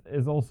Smith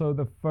is also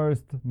the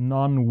first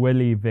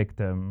non-Willy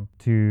victim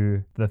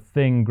to the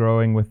thing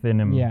growing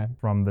within him Yeah.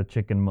 from the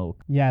chicken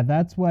milk. Yeah,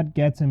 that's what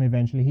gets him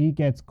eventually. He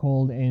gets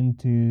called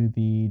into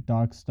the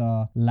Dark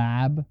Star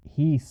lab.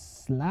 He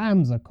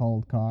slams a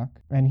cold cock,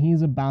 and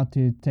he's about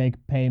to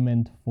take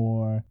payment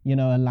for,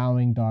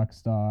 allowing Dark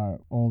Star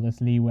all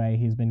this leeway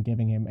he's been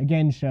giving him.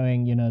 Again,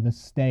 showing, the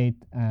state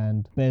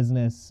and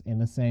business in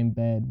the same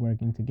bed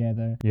working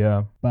together.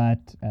 Yeah.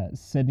 But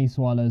Sydney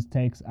Swallows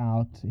takes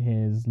out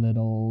his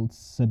little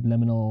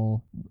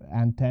subliminal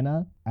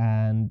antenna,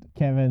 and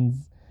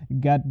Kevin's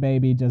gut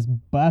baby just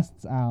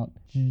busts out,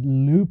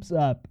 loops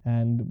up,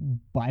 and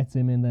bites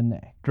him in the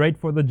neck. Straight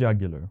for the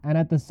jugular. And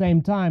at the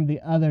same time, the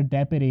other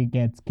deputy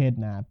gets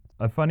kidnapped.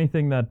 A funny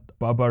thing that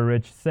Bubba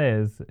Rich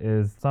says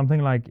is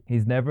something like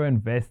he's never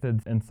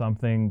invested in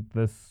something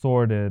this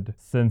sordid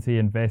since he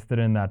invested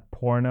in that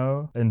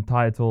porno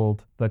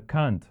entitled The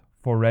Cunt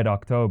for Red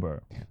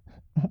October.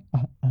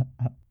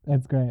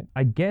 That's great.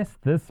 I guess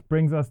this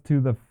brings us to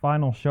the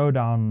final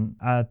showdown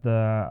at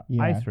the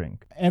ice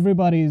rink.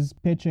 Everybody's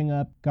pitching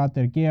up, got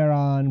their gear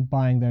on,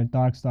 buying their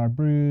Darkstar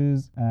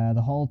brews.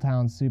 The whole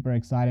town's super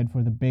excited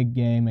for the big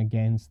game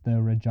against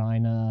the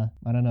Regina.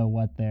 I don't know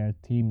what their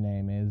team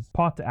name is.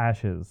 Pot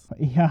Ashes.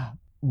 Yeah.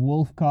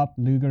 Wolf Cop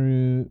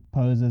Lugaroo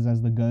poses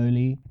as the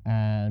goalie,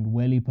 and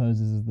Willie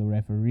poses as the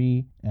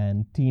referee,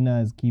 and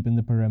Tina is keeping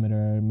the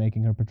perimeter,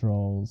 making her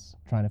patrols,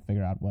 trying to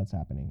figure out what's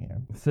happening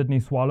here. Sydney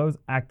Swallows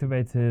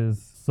activates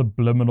his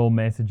subliminal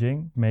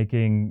messaging,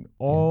 making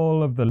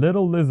all of the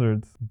little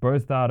lizards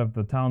burst out of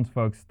the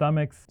townsfolk's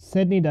stomachs.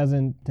 Sydney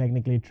doesn't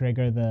technically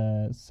trigger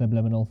the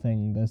subliminal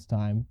thing this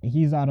time.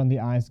 He's out on the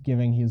ice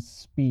giving his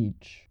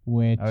speech,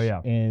 which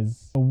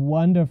is a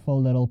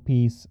wonderful little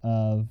piece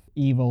of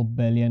evil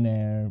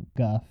billionaire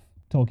guff,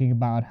 talking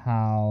about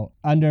how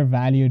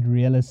undervalued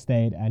real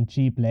estate and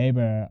cheap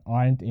labor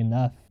aren't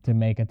enough to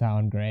make a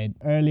town great.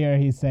 Earlier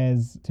he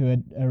says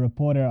to a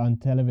reporter on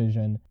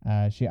television,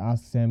 she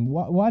asks him,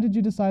 why did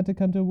you decide to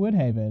come to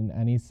Woodhaven?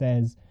 And he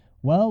says,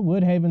 well,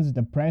 Woodhaven's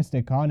depressed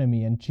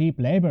economy and cheap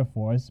labor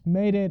force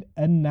made it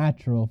a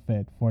natural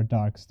fit for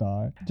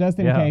Darkstar, just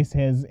in case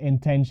his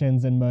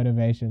intentions and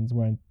motivations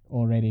weren't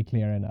already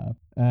clear enough.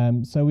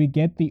 So we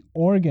get the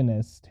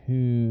organist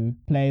who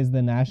plays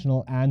the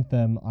national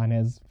anthem on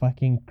his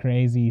fucking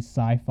crazy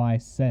sci-fi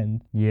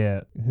synth.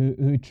 Yeah.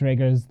 Who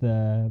triggers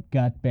the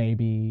gut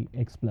baby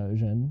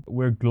explosion.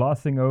 We're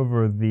glossing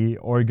over the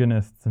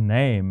organist's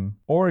name.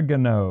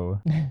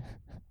 Organo.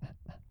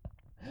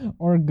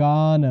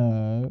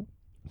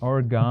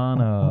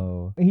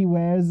 Organo. He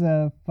wears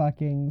a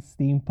fucking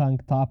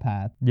steampunk top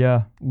hat.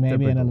 Yeah.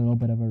 Maybe in a little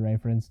bit of a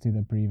reference to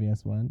the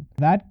previous one.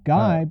 That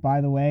guy,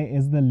 by the way,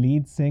 is the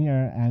lead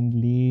singer and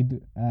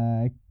lead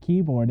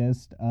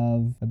keyboardist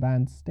of the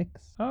band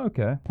Styx. Oh,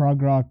 okay.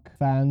 Prog rock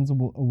fans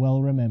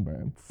will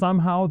remember.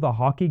 Somehow the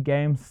hockey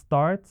game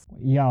starts.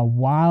 Yeah,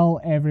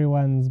 while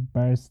everyone's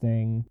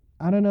bursting.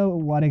 I don't know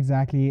what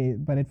exactly,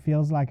 but it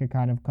feels like a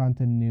kind of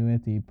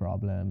continuity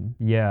problem.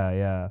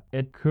 Yeah.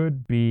 It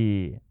could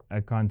be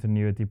a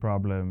continuity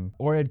problem,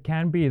 or it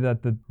can be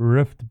that the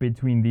rift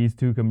between these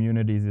two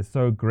communities is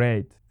so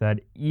great that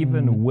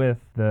even with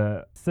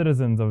the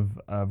citizens of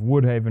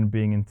Woodhaven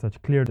being in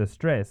such clear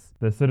distress,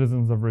 the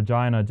citizens of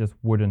Regina just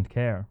wouldn't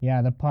care.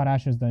 Yeah, the Pot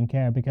Ashers don't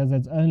care because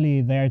it's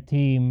only their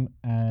team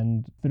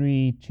and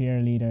 3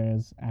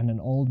 cheerleaders and an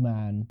old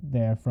man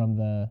there from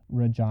the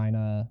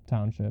Regina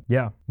township.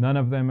 Yeah, none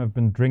of them have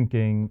been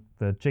drinking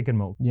the chicken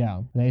milk.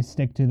 Yeah, they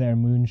stick to their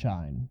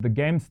moonshine. The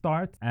game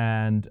starts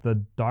and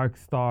the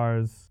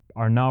Darkstars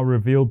are now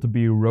revealed to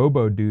be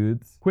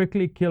robo-dudes,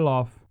 quickly kill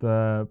off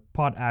the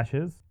Pot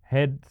Ashes,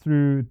 head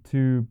through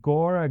to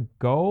gore a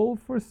goal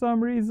for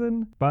some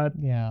reason, but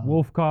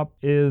Wolf Cop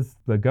is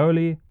the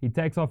goalie. He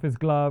takes off his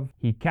glove,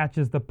 he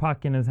catches the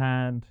puck in his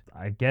hand.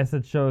 I guess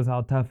it shows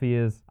how tough he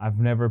is. I've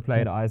never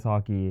played ice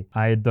hockey.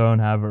 I don't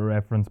have a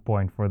reference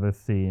point for this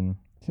scene.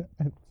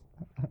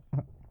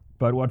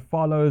 But what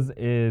follows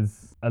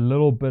is a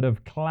little bit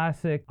of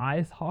classic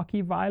ice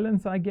hockey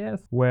violence, I guess,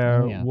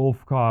 where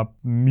Wolf Cop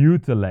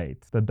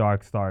mutilates the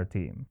Darkstar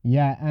team.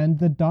 Yeah, and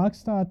the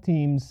Darkstar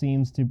team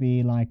seems to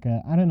be like,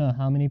 I don't know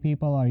how many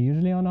people are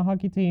usually on a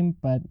hockey team,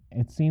 but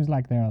it seems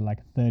like there are like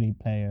 30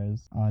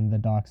 players on the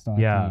Darkstar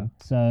team.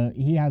 So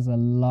he has a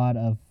lot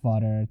of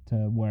fodder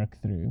to work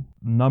through.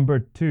 Number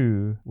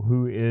 2,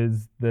 who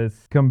is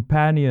this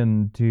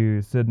companion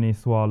to Sydney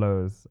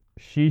Swallows,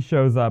 she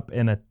shows up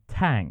in a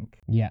tank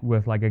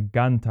with like a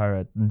gun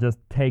turret and just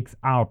takes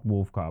out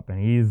Wolf Cop, and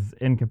he's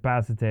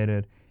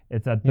incapacitated.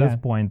 It's at this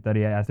point that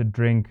he has to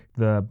drink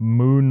the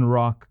moon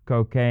rock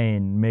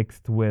cocaine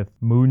mixed with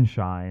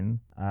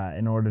moonshine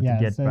in order to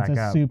get back up. It's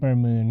a super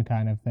moon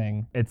kind of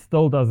thing. It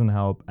still doesn't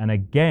help. And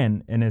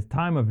again, in his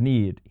time of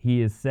need,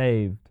 he is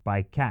saved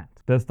by Kat.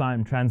 This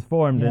time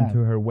transformed into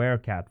her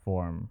werecat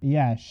form.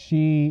 Yeah,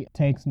 she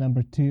takes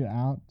number 2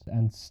 out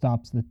and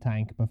stops the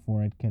tank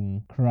before it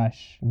can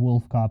crush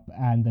Wolf Cop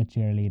and the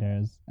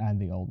cheerleaders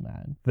and the old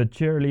man. The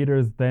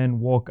cheerleaders then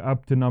walk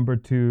up to number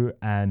 2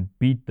 and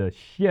beat the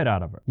shit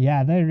out of her.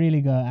 Yeah, they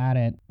really go at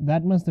it.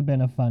 That must have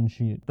been a fun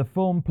shoot. The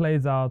film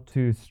plays out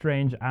to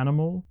Strange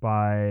Animal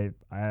by,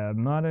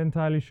 I'm not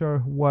entirely sure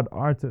what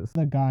artist.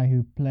 The guy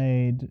who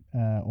played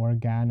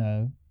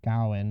Organo,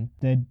 Gowan,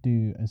 did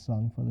do a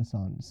song for the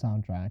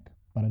soundtrack,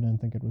 but I don't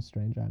think it was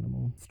Strange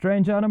Animal.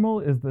 Strange Animal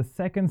is the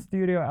second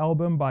studio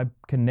album by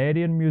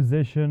Canadian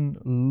musician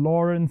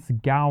Lawrence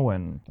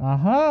Gowan.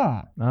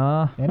 Aha!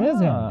 It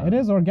is him. It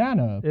is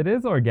Organo. It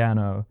is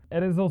Organo.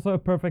 It is also a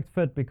perfect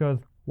fit because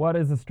what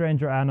is a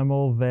stranger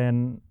animal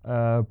than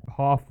a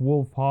half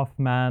wolf, half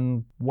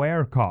man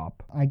werecop?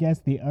 I guess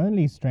the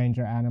only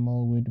stranger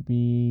animal would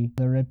be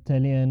the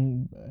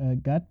reptilian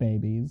gut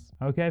babies.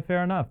 Okay,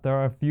 fair enough. There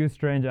are a few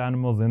strange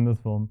animals in this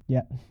film.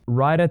 Yeah.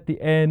 Right at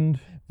the end.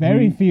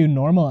 Very few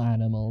normal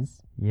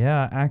animals.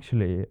 Yeah,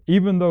 actually,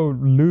 even though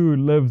Lou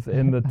lives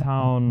in the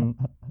town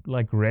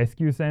like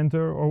rescue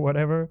center or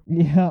whatever,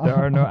 Yeah. there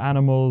are no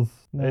animals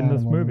No in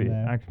this animals in movie,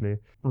 there. actually.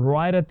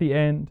 Right at the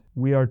end,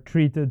 we are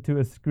treated to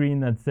a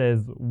screen that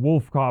says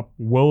Wolf Cop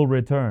will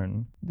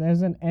return.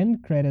 There's an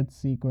end credit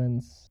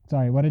sequence.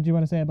 Sorry, what did you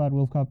want to say about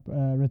Wolf Cop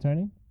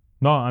returning?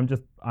 No,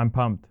 I'm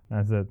pumped.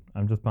 That's it.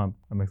 I'm just pumped.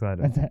 I'm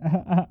excited.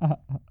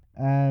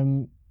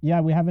 Yeah,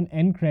 we have an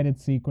end credit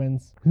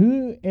sequence.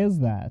 Who is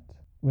that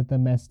with the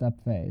messed up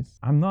face?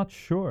 I'm not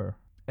sure.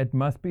 It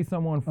must be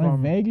someone I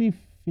from. vaguely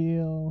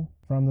feel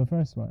from the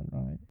first one,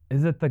 right?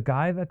 Is it the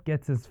guy that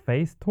gets his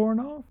face torn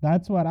off?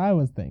 That's what I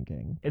was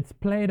thinking. It's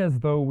played as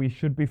though we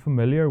should be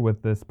familiar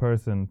with this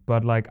person,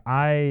 but like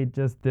I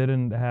just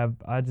don't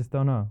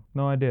know.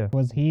 No idea.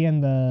 Was he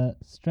in the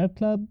strip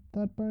club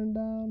that burned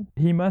down?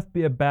 He must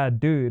be a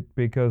bad dude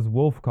because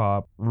Wolf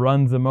Cop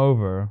runs him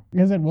over.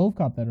 Is it Wolf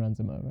Cop that runs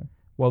him over?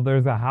 Well,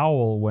 there's a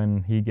howl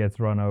when he gets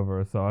run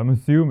over, so I'm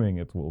assuming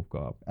it's Wolf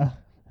Cop.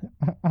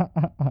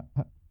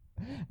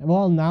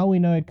 Well, now we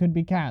know it could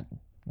be Cat.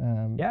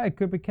 Yeah, it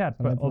could be Cat,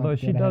 So but let's although not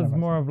she get ahead does of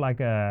more of like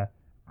a.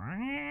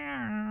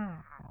 Yeah.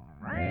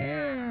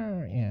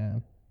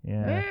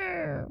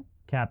 Yeah.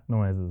 Cat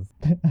noises.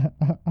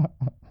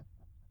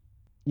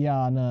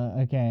 Yeah, no,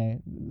 okay.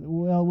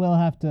 We'll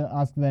have to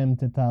ask them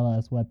to tell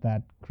us what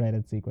that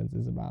credit sequence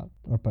is about,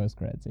 or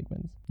post-credit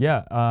sequence.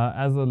 Yeah,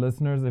 as the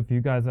listeners, if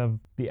you guys have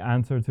the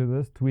answer to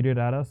this, tweet it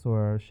at us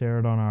or share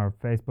it on our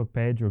Facebook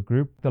page or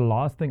group. The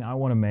last thing I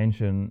want to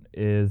mention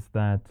is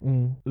that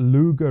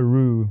Lou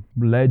Garou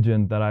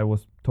legend that I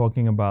was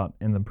talking about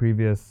in the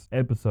previous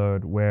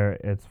episode, where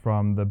it's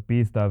from the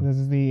beast of This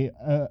is the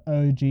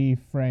OG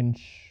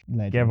French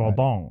legend. Right?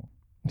 Gévaudan.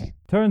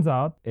 Turns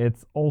out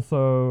it's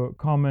also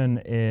common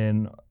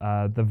in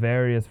the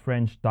various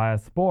French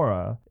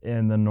diaspora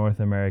in the North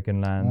American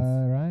lands.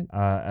 Right.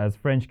 As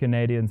French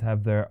Canadians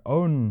have their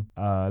own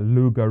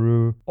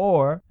loup-garou,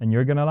 or, and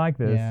you're gonna like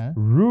this, Yeah.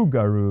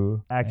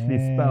 roux-garou, actually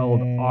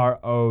spelled Hey.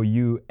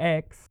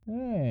 R-O-U-X.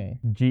 Hey.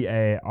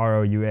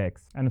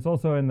 G-A-R-O-U-X. And it's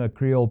also in the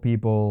Creole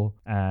people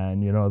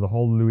and, you know, the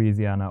whole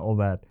Louisiana, all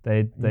that.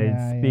 They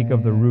Yeah, speak yeah,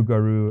 of the yeah.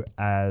 roux-garou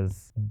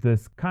as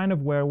this kind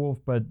of werewolf,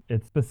 but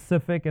it's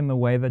specific in the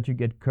way that you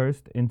get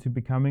cursed into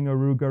becoming a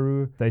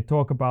roux-garou. They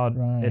talk about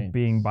Right. it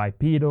being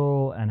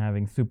bipedal and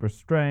having super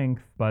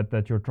strength, but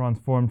that you're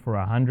transformed for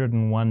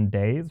 101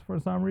 days for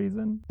some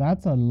reason.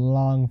 That's a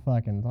long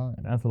fucking time.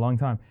 That's a long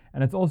time.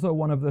 And it's also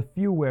one of the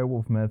few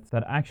werewolf myths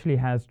that actually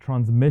has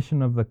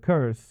transmission of the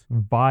curse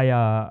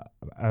via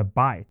a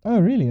bite. Oh,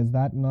 really? Is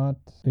that not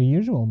the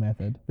usual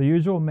method? The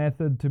usual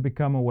method to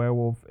become a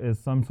werewolf is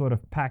some sort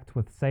of pact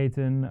with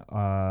Satan,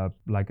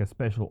 like a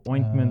special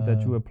ointment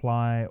that you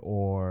apply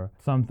or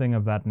something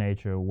of that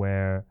nature,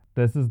 where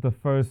this is the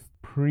first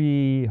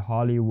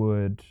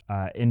pre-Hollywood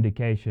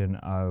indication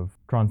of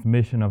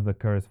transmission of the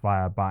curse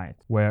via bite,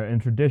 where in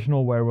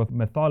traditional werewolf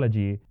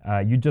mythology,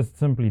 you just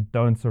simply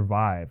don't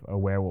survive a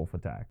werewolf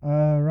attack.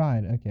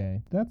 Right,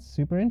 okay. That's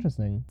super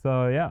interesting.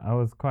 So yeah, I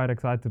was quite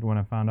excited when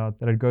I found out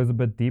that it goes a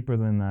bit deeper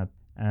than that.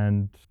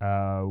 And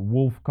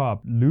Wolf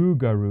Cop,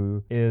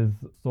 Loup-garou, is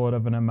sort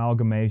of an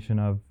amalgamation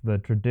of the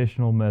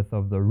traditional myth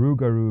of the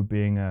roux-garou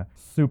being a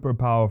super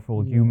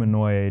powerful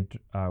humanoid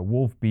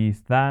wolf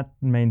beast that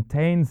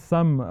maintains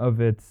some of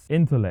its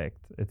intellect,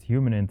 its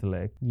human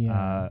intellect,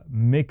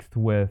 mixed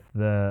with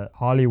the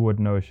Hollywood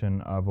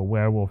notion of a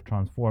werewolf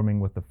transforming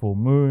with the full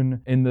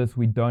moon. In this,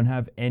 we don't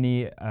have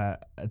any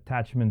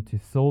attachment to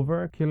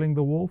silver killing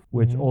the wolf,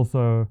 which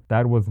also,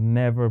 that was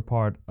never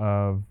part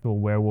of the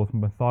werewolf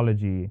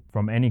mythology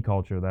from any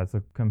culture. That's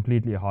a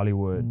completely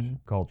Hollywood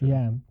culture.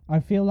 Yeah, I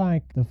feel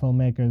like the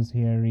filmmakers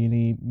here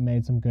really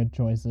made some good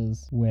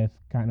choices with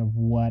kind of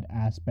what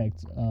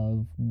aspects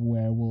of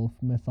werewolf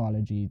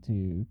mythology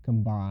to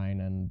combine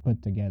and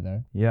put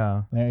together.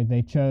 Yeah.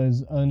 They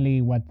chose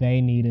only what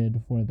they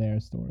needed for their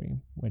story,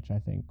 which I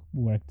think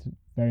worked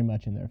very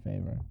much in their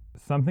favor.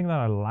 Something that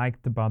I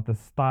liked about the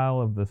style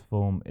of this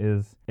film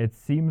is it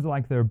seems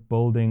like they're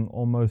building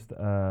almost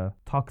a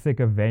Toxic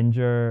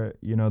Avenger,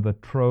 you know, the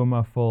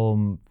Trauma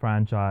film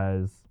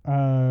franchise.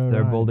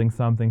 They're building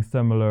something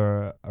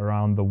similar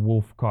around the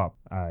Wolf Cop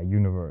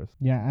universe.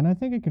 Yeah, and I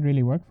think it could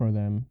really work for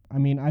them. I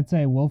mean, I'd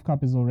say Wolf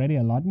Cop is already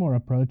a lot more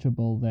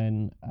approachable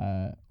than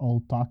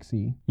old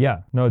Toxie.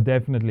 Yeah, no,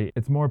 definitely.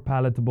 It's more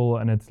palatable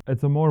and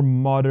it's a more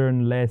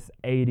modern, less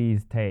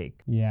 80s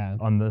take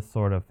on this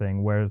sort of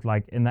thing. Whereas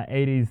like in the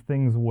 80s,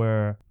 things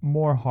were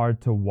more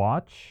hard to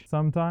watch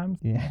sometimes.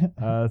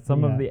 Yeah.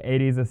 Some of the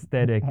 80s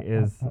aesthetic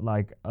is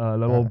like a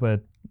little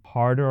bit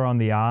harder on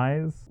the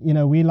eyes. You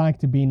know, we like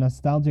to be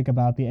nostalgic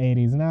about the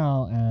 80s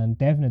now, and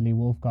definitely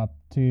Wolf Cop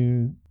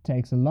 2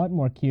 takes a lot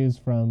more cues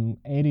from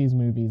 80s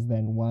movies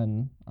than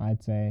 1,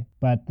 I'd say.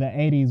 But the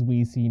 80s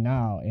we see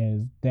now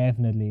is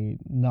definitely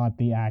not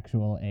the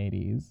actual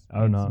 80s.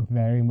 Oh, no. It's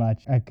very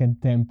much a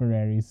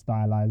contemporary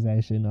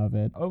stylization of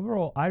it.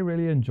 Overall, I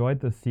really enjoyed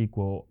the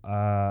sequel.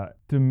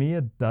 To me,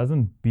 it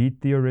doesn't beat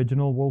the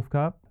original Wolf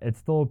Cup. It's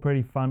still a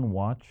pretty fun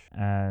watch,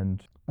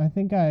 and I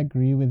think I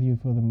agree with you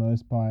for the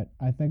most part.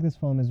 I think this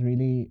film is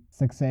really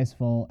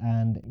successful,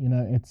 and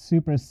it's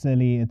super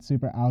silly, it's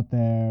super out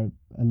there,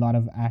 a lot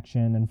of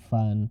action and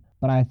fun.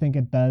 But I think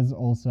it does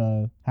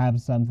also have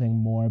something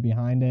more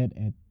behind it.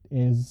 It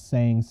is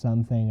saying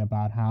something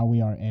about how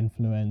we are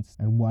influenced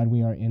and what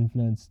we are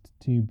influenced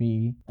to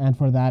be. And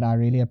for that, I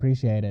really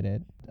appreciated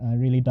it. I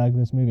really dug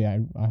this movie. I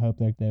hope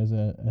that there's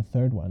a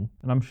third one.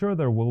 And I'm sure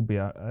there will be,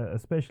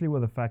 especially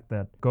with the fact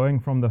that going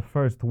from the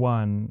first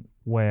one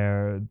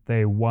where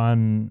they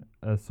won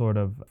a sort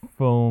of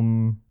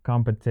film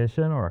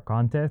competition or a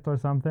contest or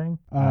something.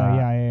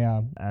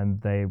 Yeah.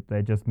 And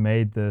they just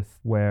made this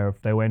where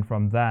they went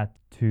from that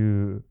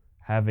to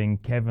having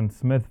Kevin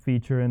Smith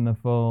feature in the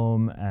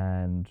film,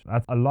 and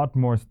that's a lot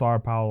more star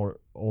power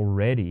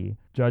already,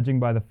 judging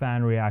by the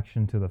fan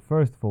reaction to the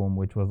first film,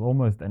 which was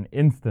almost an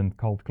instant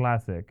cult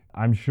classic.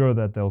 I'm sure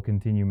that they'll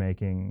continue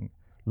making.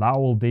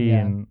 Lowell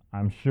Dean,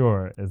 I'm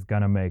sure, is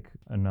gonna make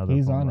another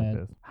He's film on like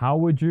it. this. How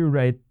would you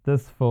rate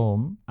this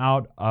film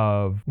out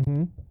of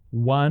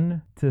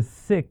 1 to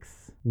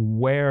 6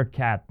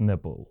 werecat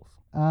nipples?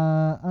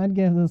 I'd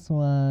give this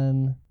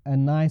one a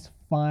nice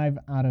 5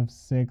 out of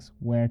 6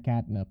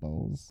 werecat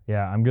nipples.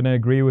 Yeah, I'm gonna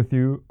agree with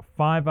you.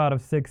 5 out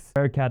of 6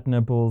 werecat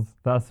nipples,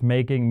 thus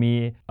making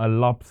me a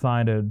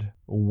lopsided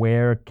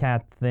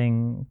werecat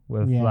thing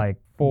with like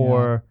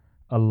 4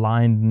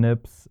 aligned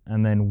nips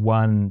and then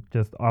 1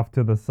 just off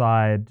to the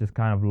side, just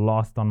kind of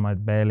lost on my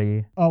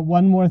belly. Oh,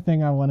 one more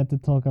thing I wanted to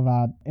talk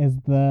about is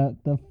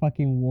the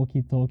fucking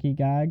walkie-talkie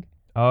gag.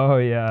 Oh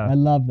yeah. I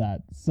love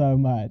that so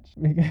much.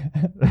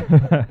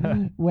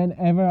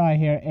 Whenever I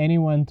hear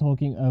anyone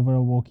talking over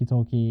a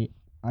walkie-talkie,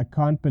 I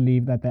can't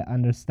believe that they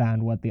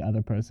understand what the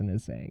other person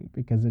is saying,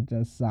 because it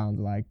just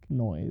sounds like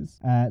noise.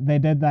 They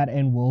did that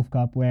in Wolf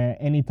Cup, where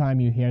anytime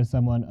you hear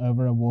someone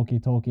over a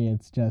walkie-talkie,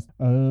 it's just...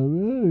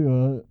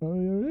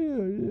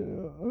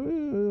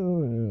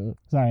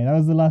 Sorry, that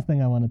was the last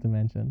thing I wanted to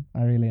mention.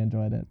 I really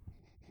enjoyed it.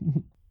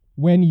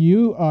 When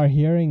you are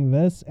hearing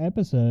this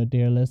episode,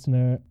 dear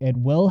listener, it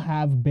will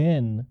have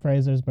been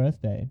Fraser's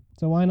birthday.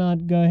 So why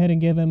not go ahead and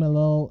give him a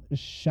little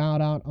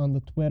shout out on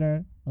the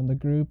Twitter, on the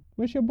group.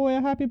 Wish your boy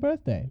a happy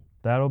birthday.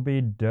 That'll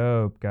be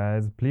dope,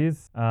 guys.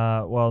 Please.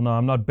 Well, no,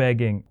 I'm not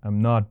begging.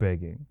 I'm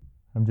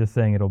just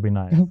saying it'll be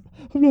nice. I'm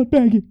not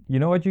begging. You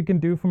know what you can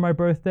do for my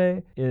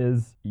birthday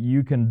is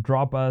you can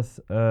drop us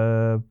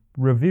a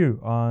review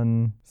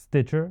on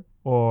Stitcher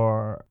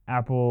or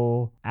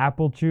Apple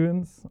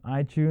Tunes,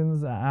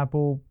 iTunes,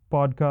 Apple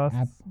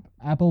Podcasts,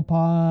 Apple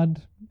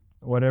Pod,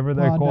 whatever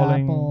they're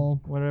Apple.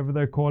 whatever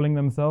they're calling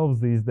themselves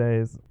these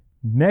days.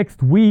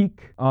 Next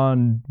week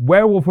on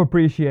Werewolf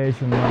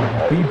Appreciation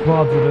Month, Be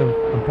Positive,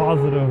 the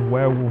positive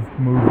werewolf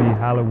movie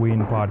Halloween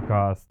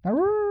podcast.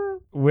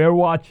 We're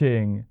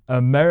watching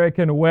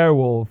American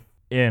Werewolf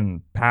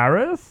in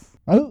Paris.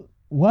 Oh,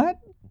 what?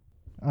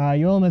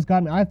 You almost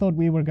got me. I thought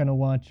we were gonna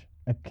watch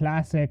a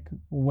classic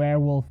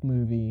werewolf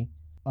movie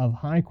of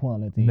high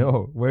quality.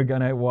 No, we're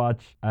gonna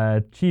watch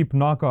a cheap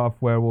knockoff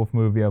werewolf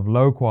movie of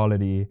low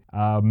quality,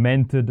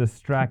 meant to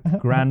distract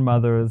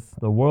grandmothers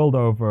the world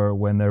over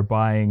when they're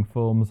buying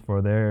films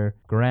for their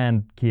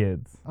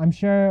grandkids. I'm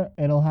sure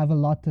it'll have a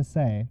lot to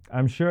say.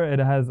 I'm sure it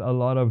has a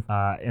lot of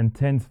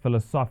intense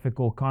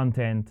philosophical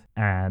content,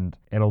 and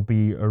it'll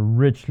be a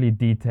richly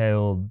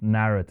detailed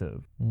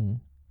narrative.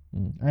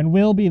 And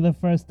we'll be the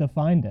first to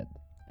find it.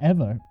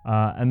 Ever.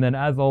 And then,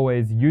 as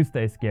always, you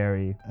stay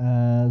scary.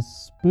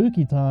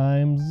 Spooky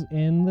times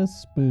in the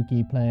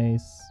spooky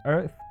place.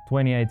 Earth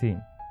 2018.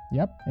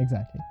 Yep,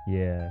 exactly.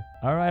 Yeah.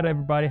 All right,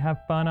 everybody, have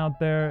fun out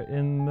there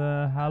in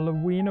the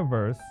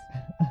Halloweeniverse,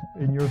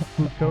 in your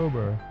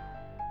Spooktober.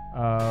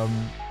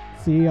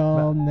 See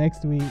y'all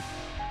next week.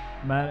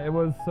 Man, it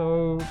was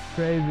so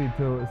crazy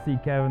to see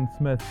Kevin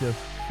Smith just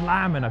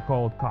slamming a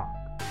cold cock.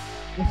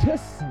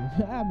 Just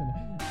slamming it.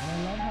 And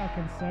I love how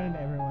concerned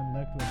everyone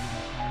looked when he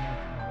got how much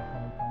of a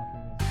cold cock he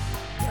was.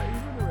 Yeah,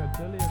 even the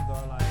reptilians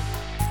are like...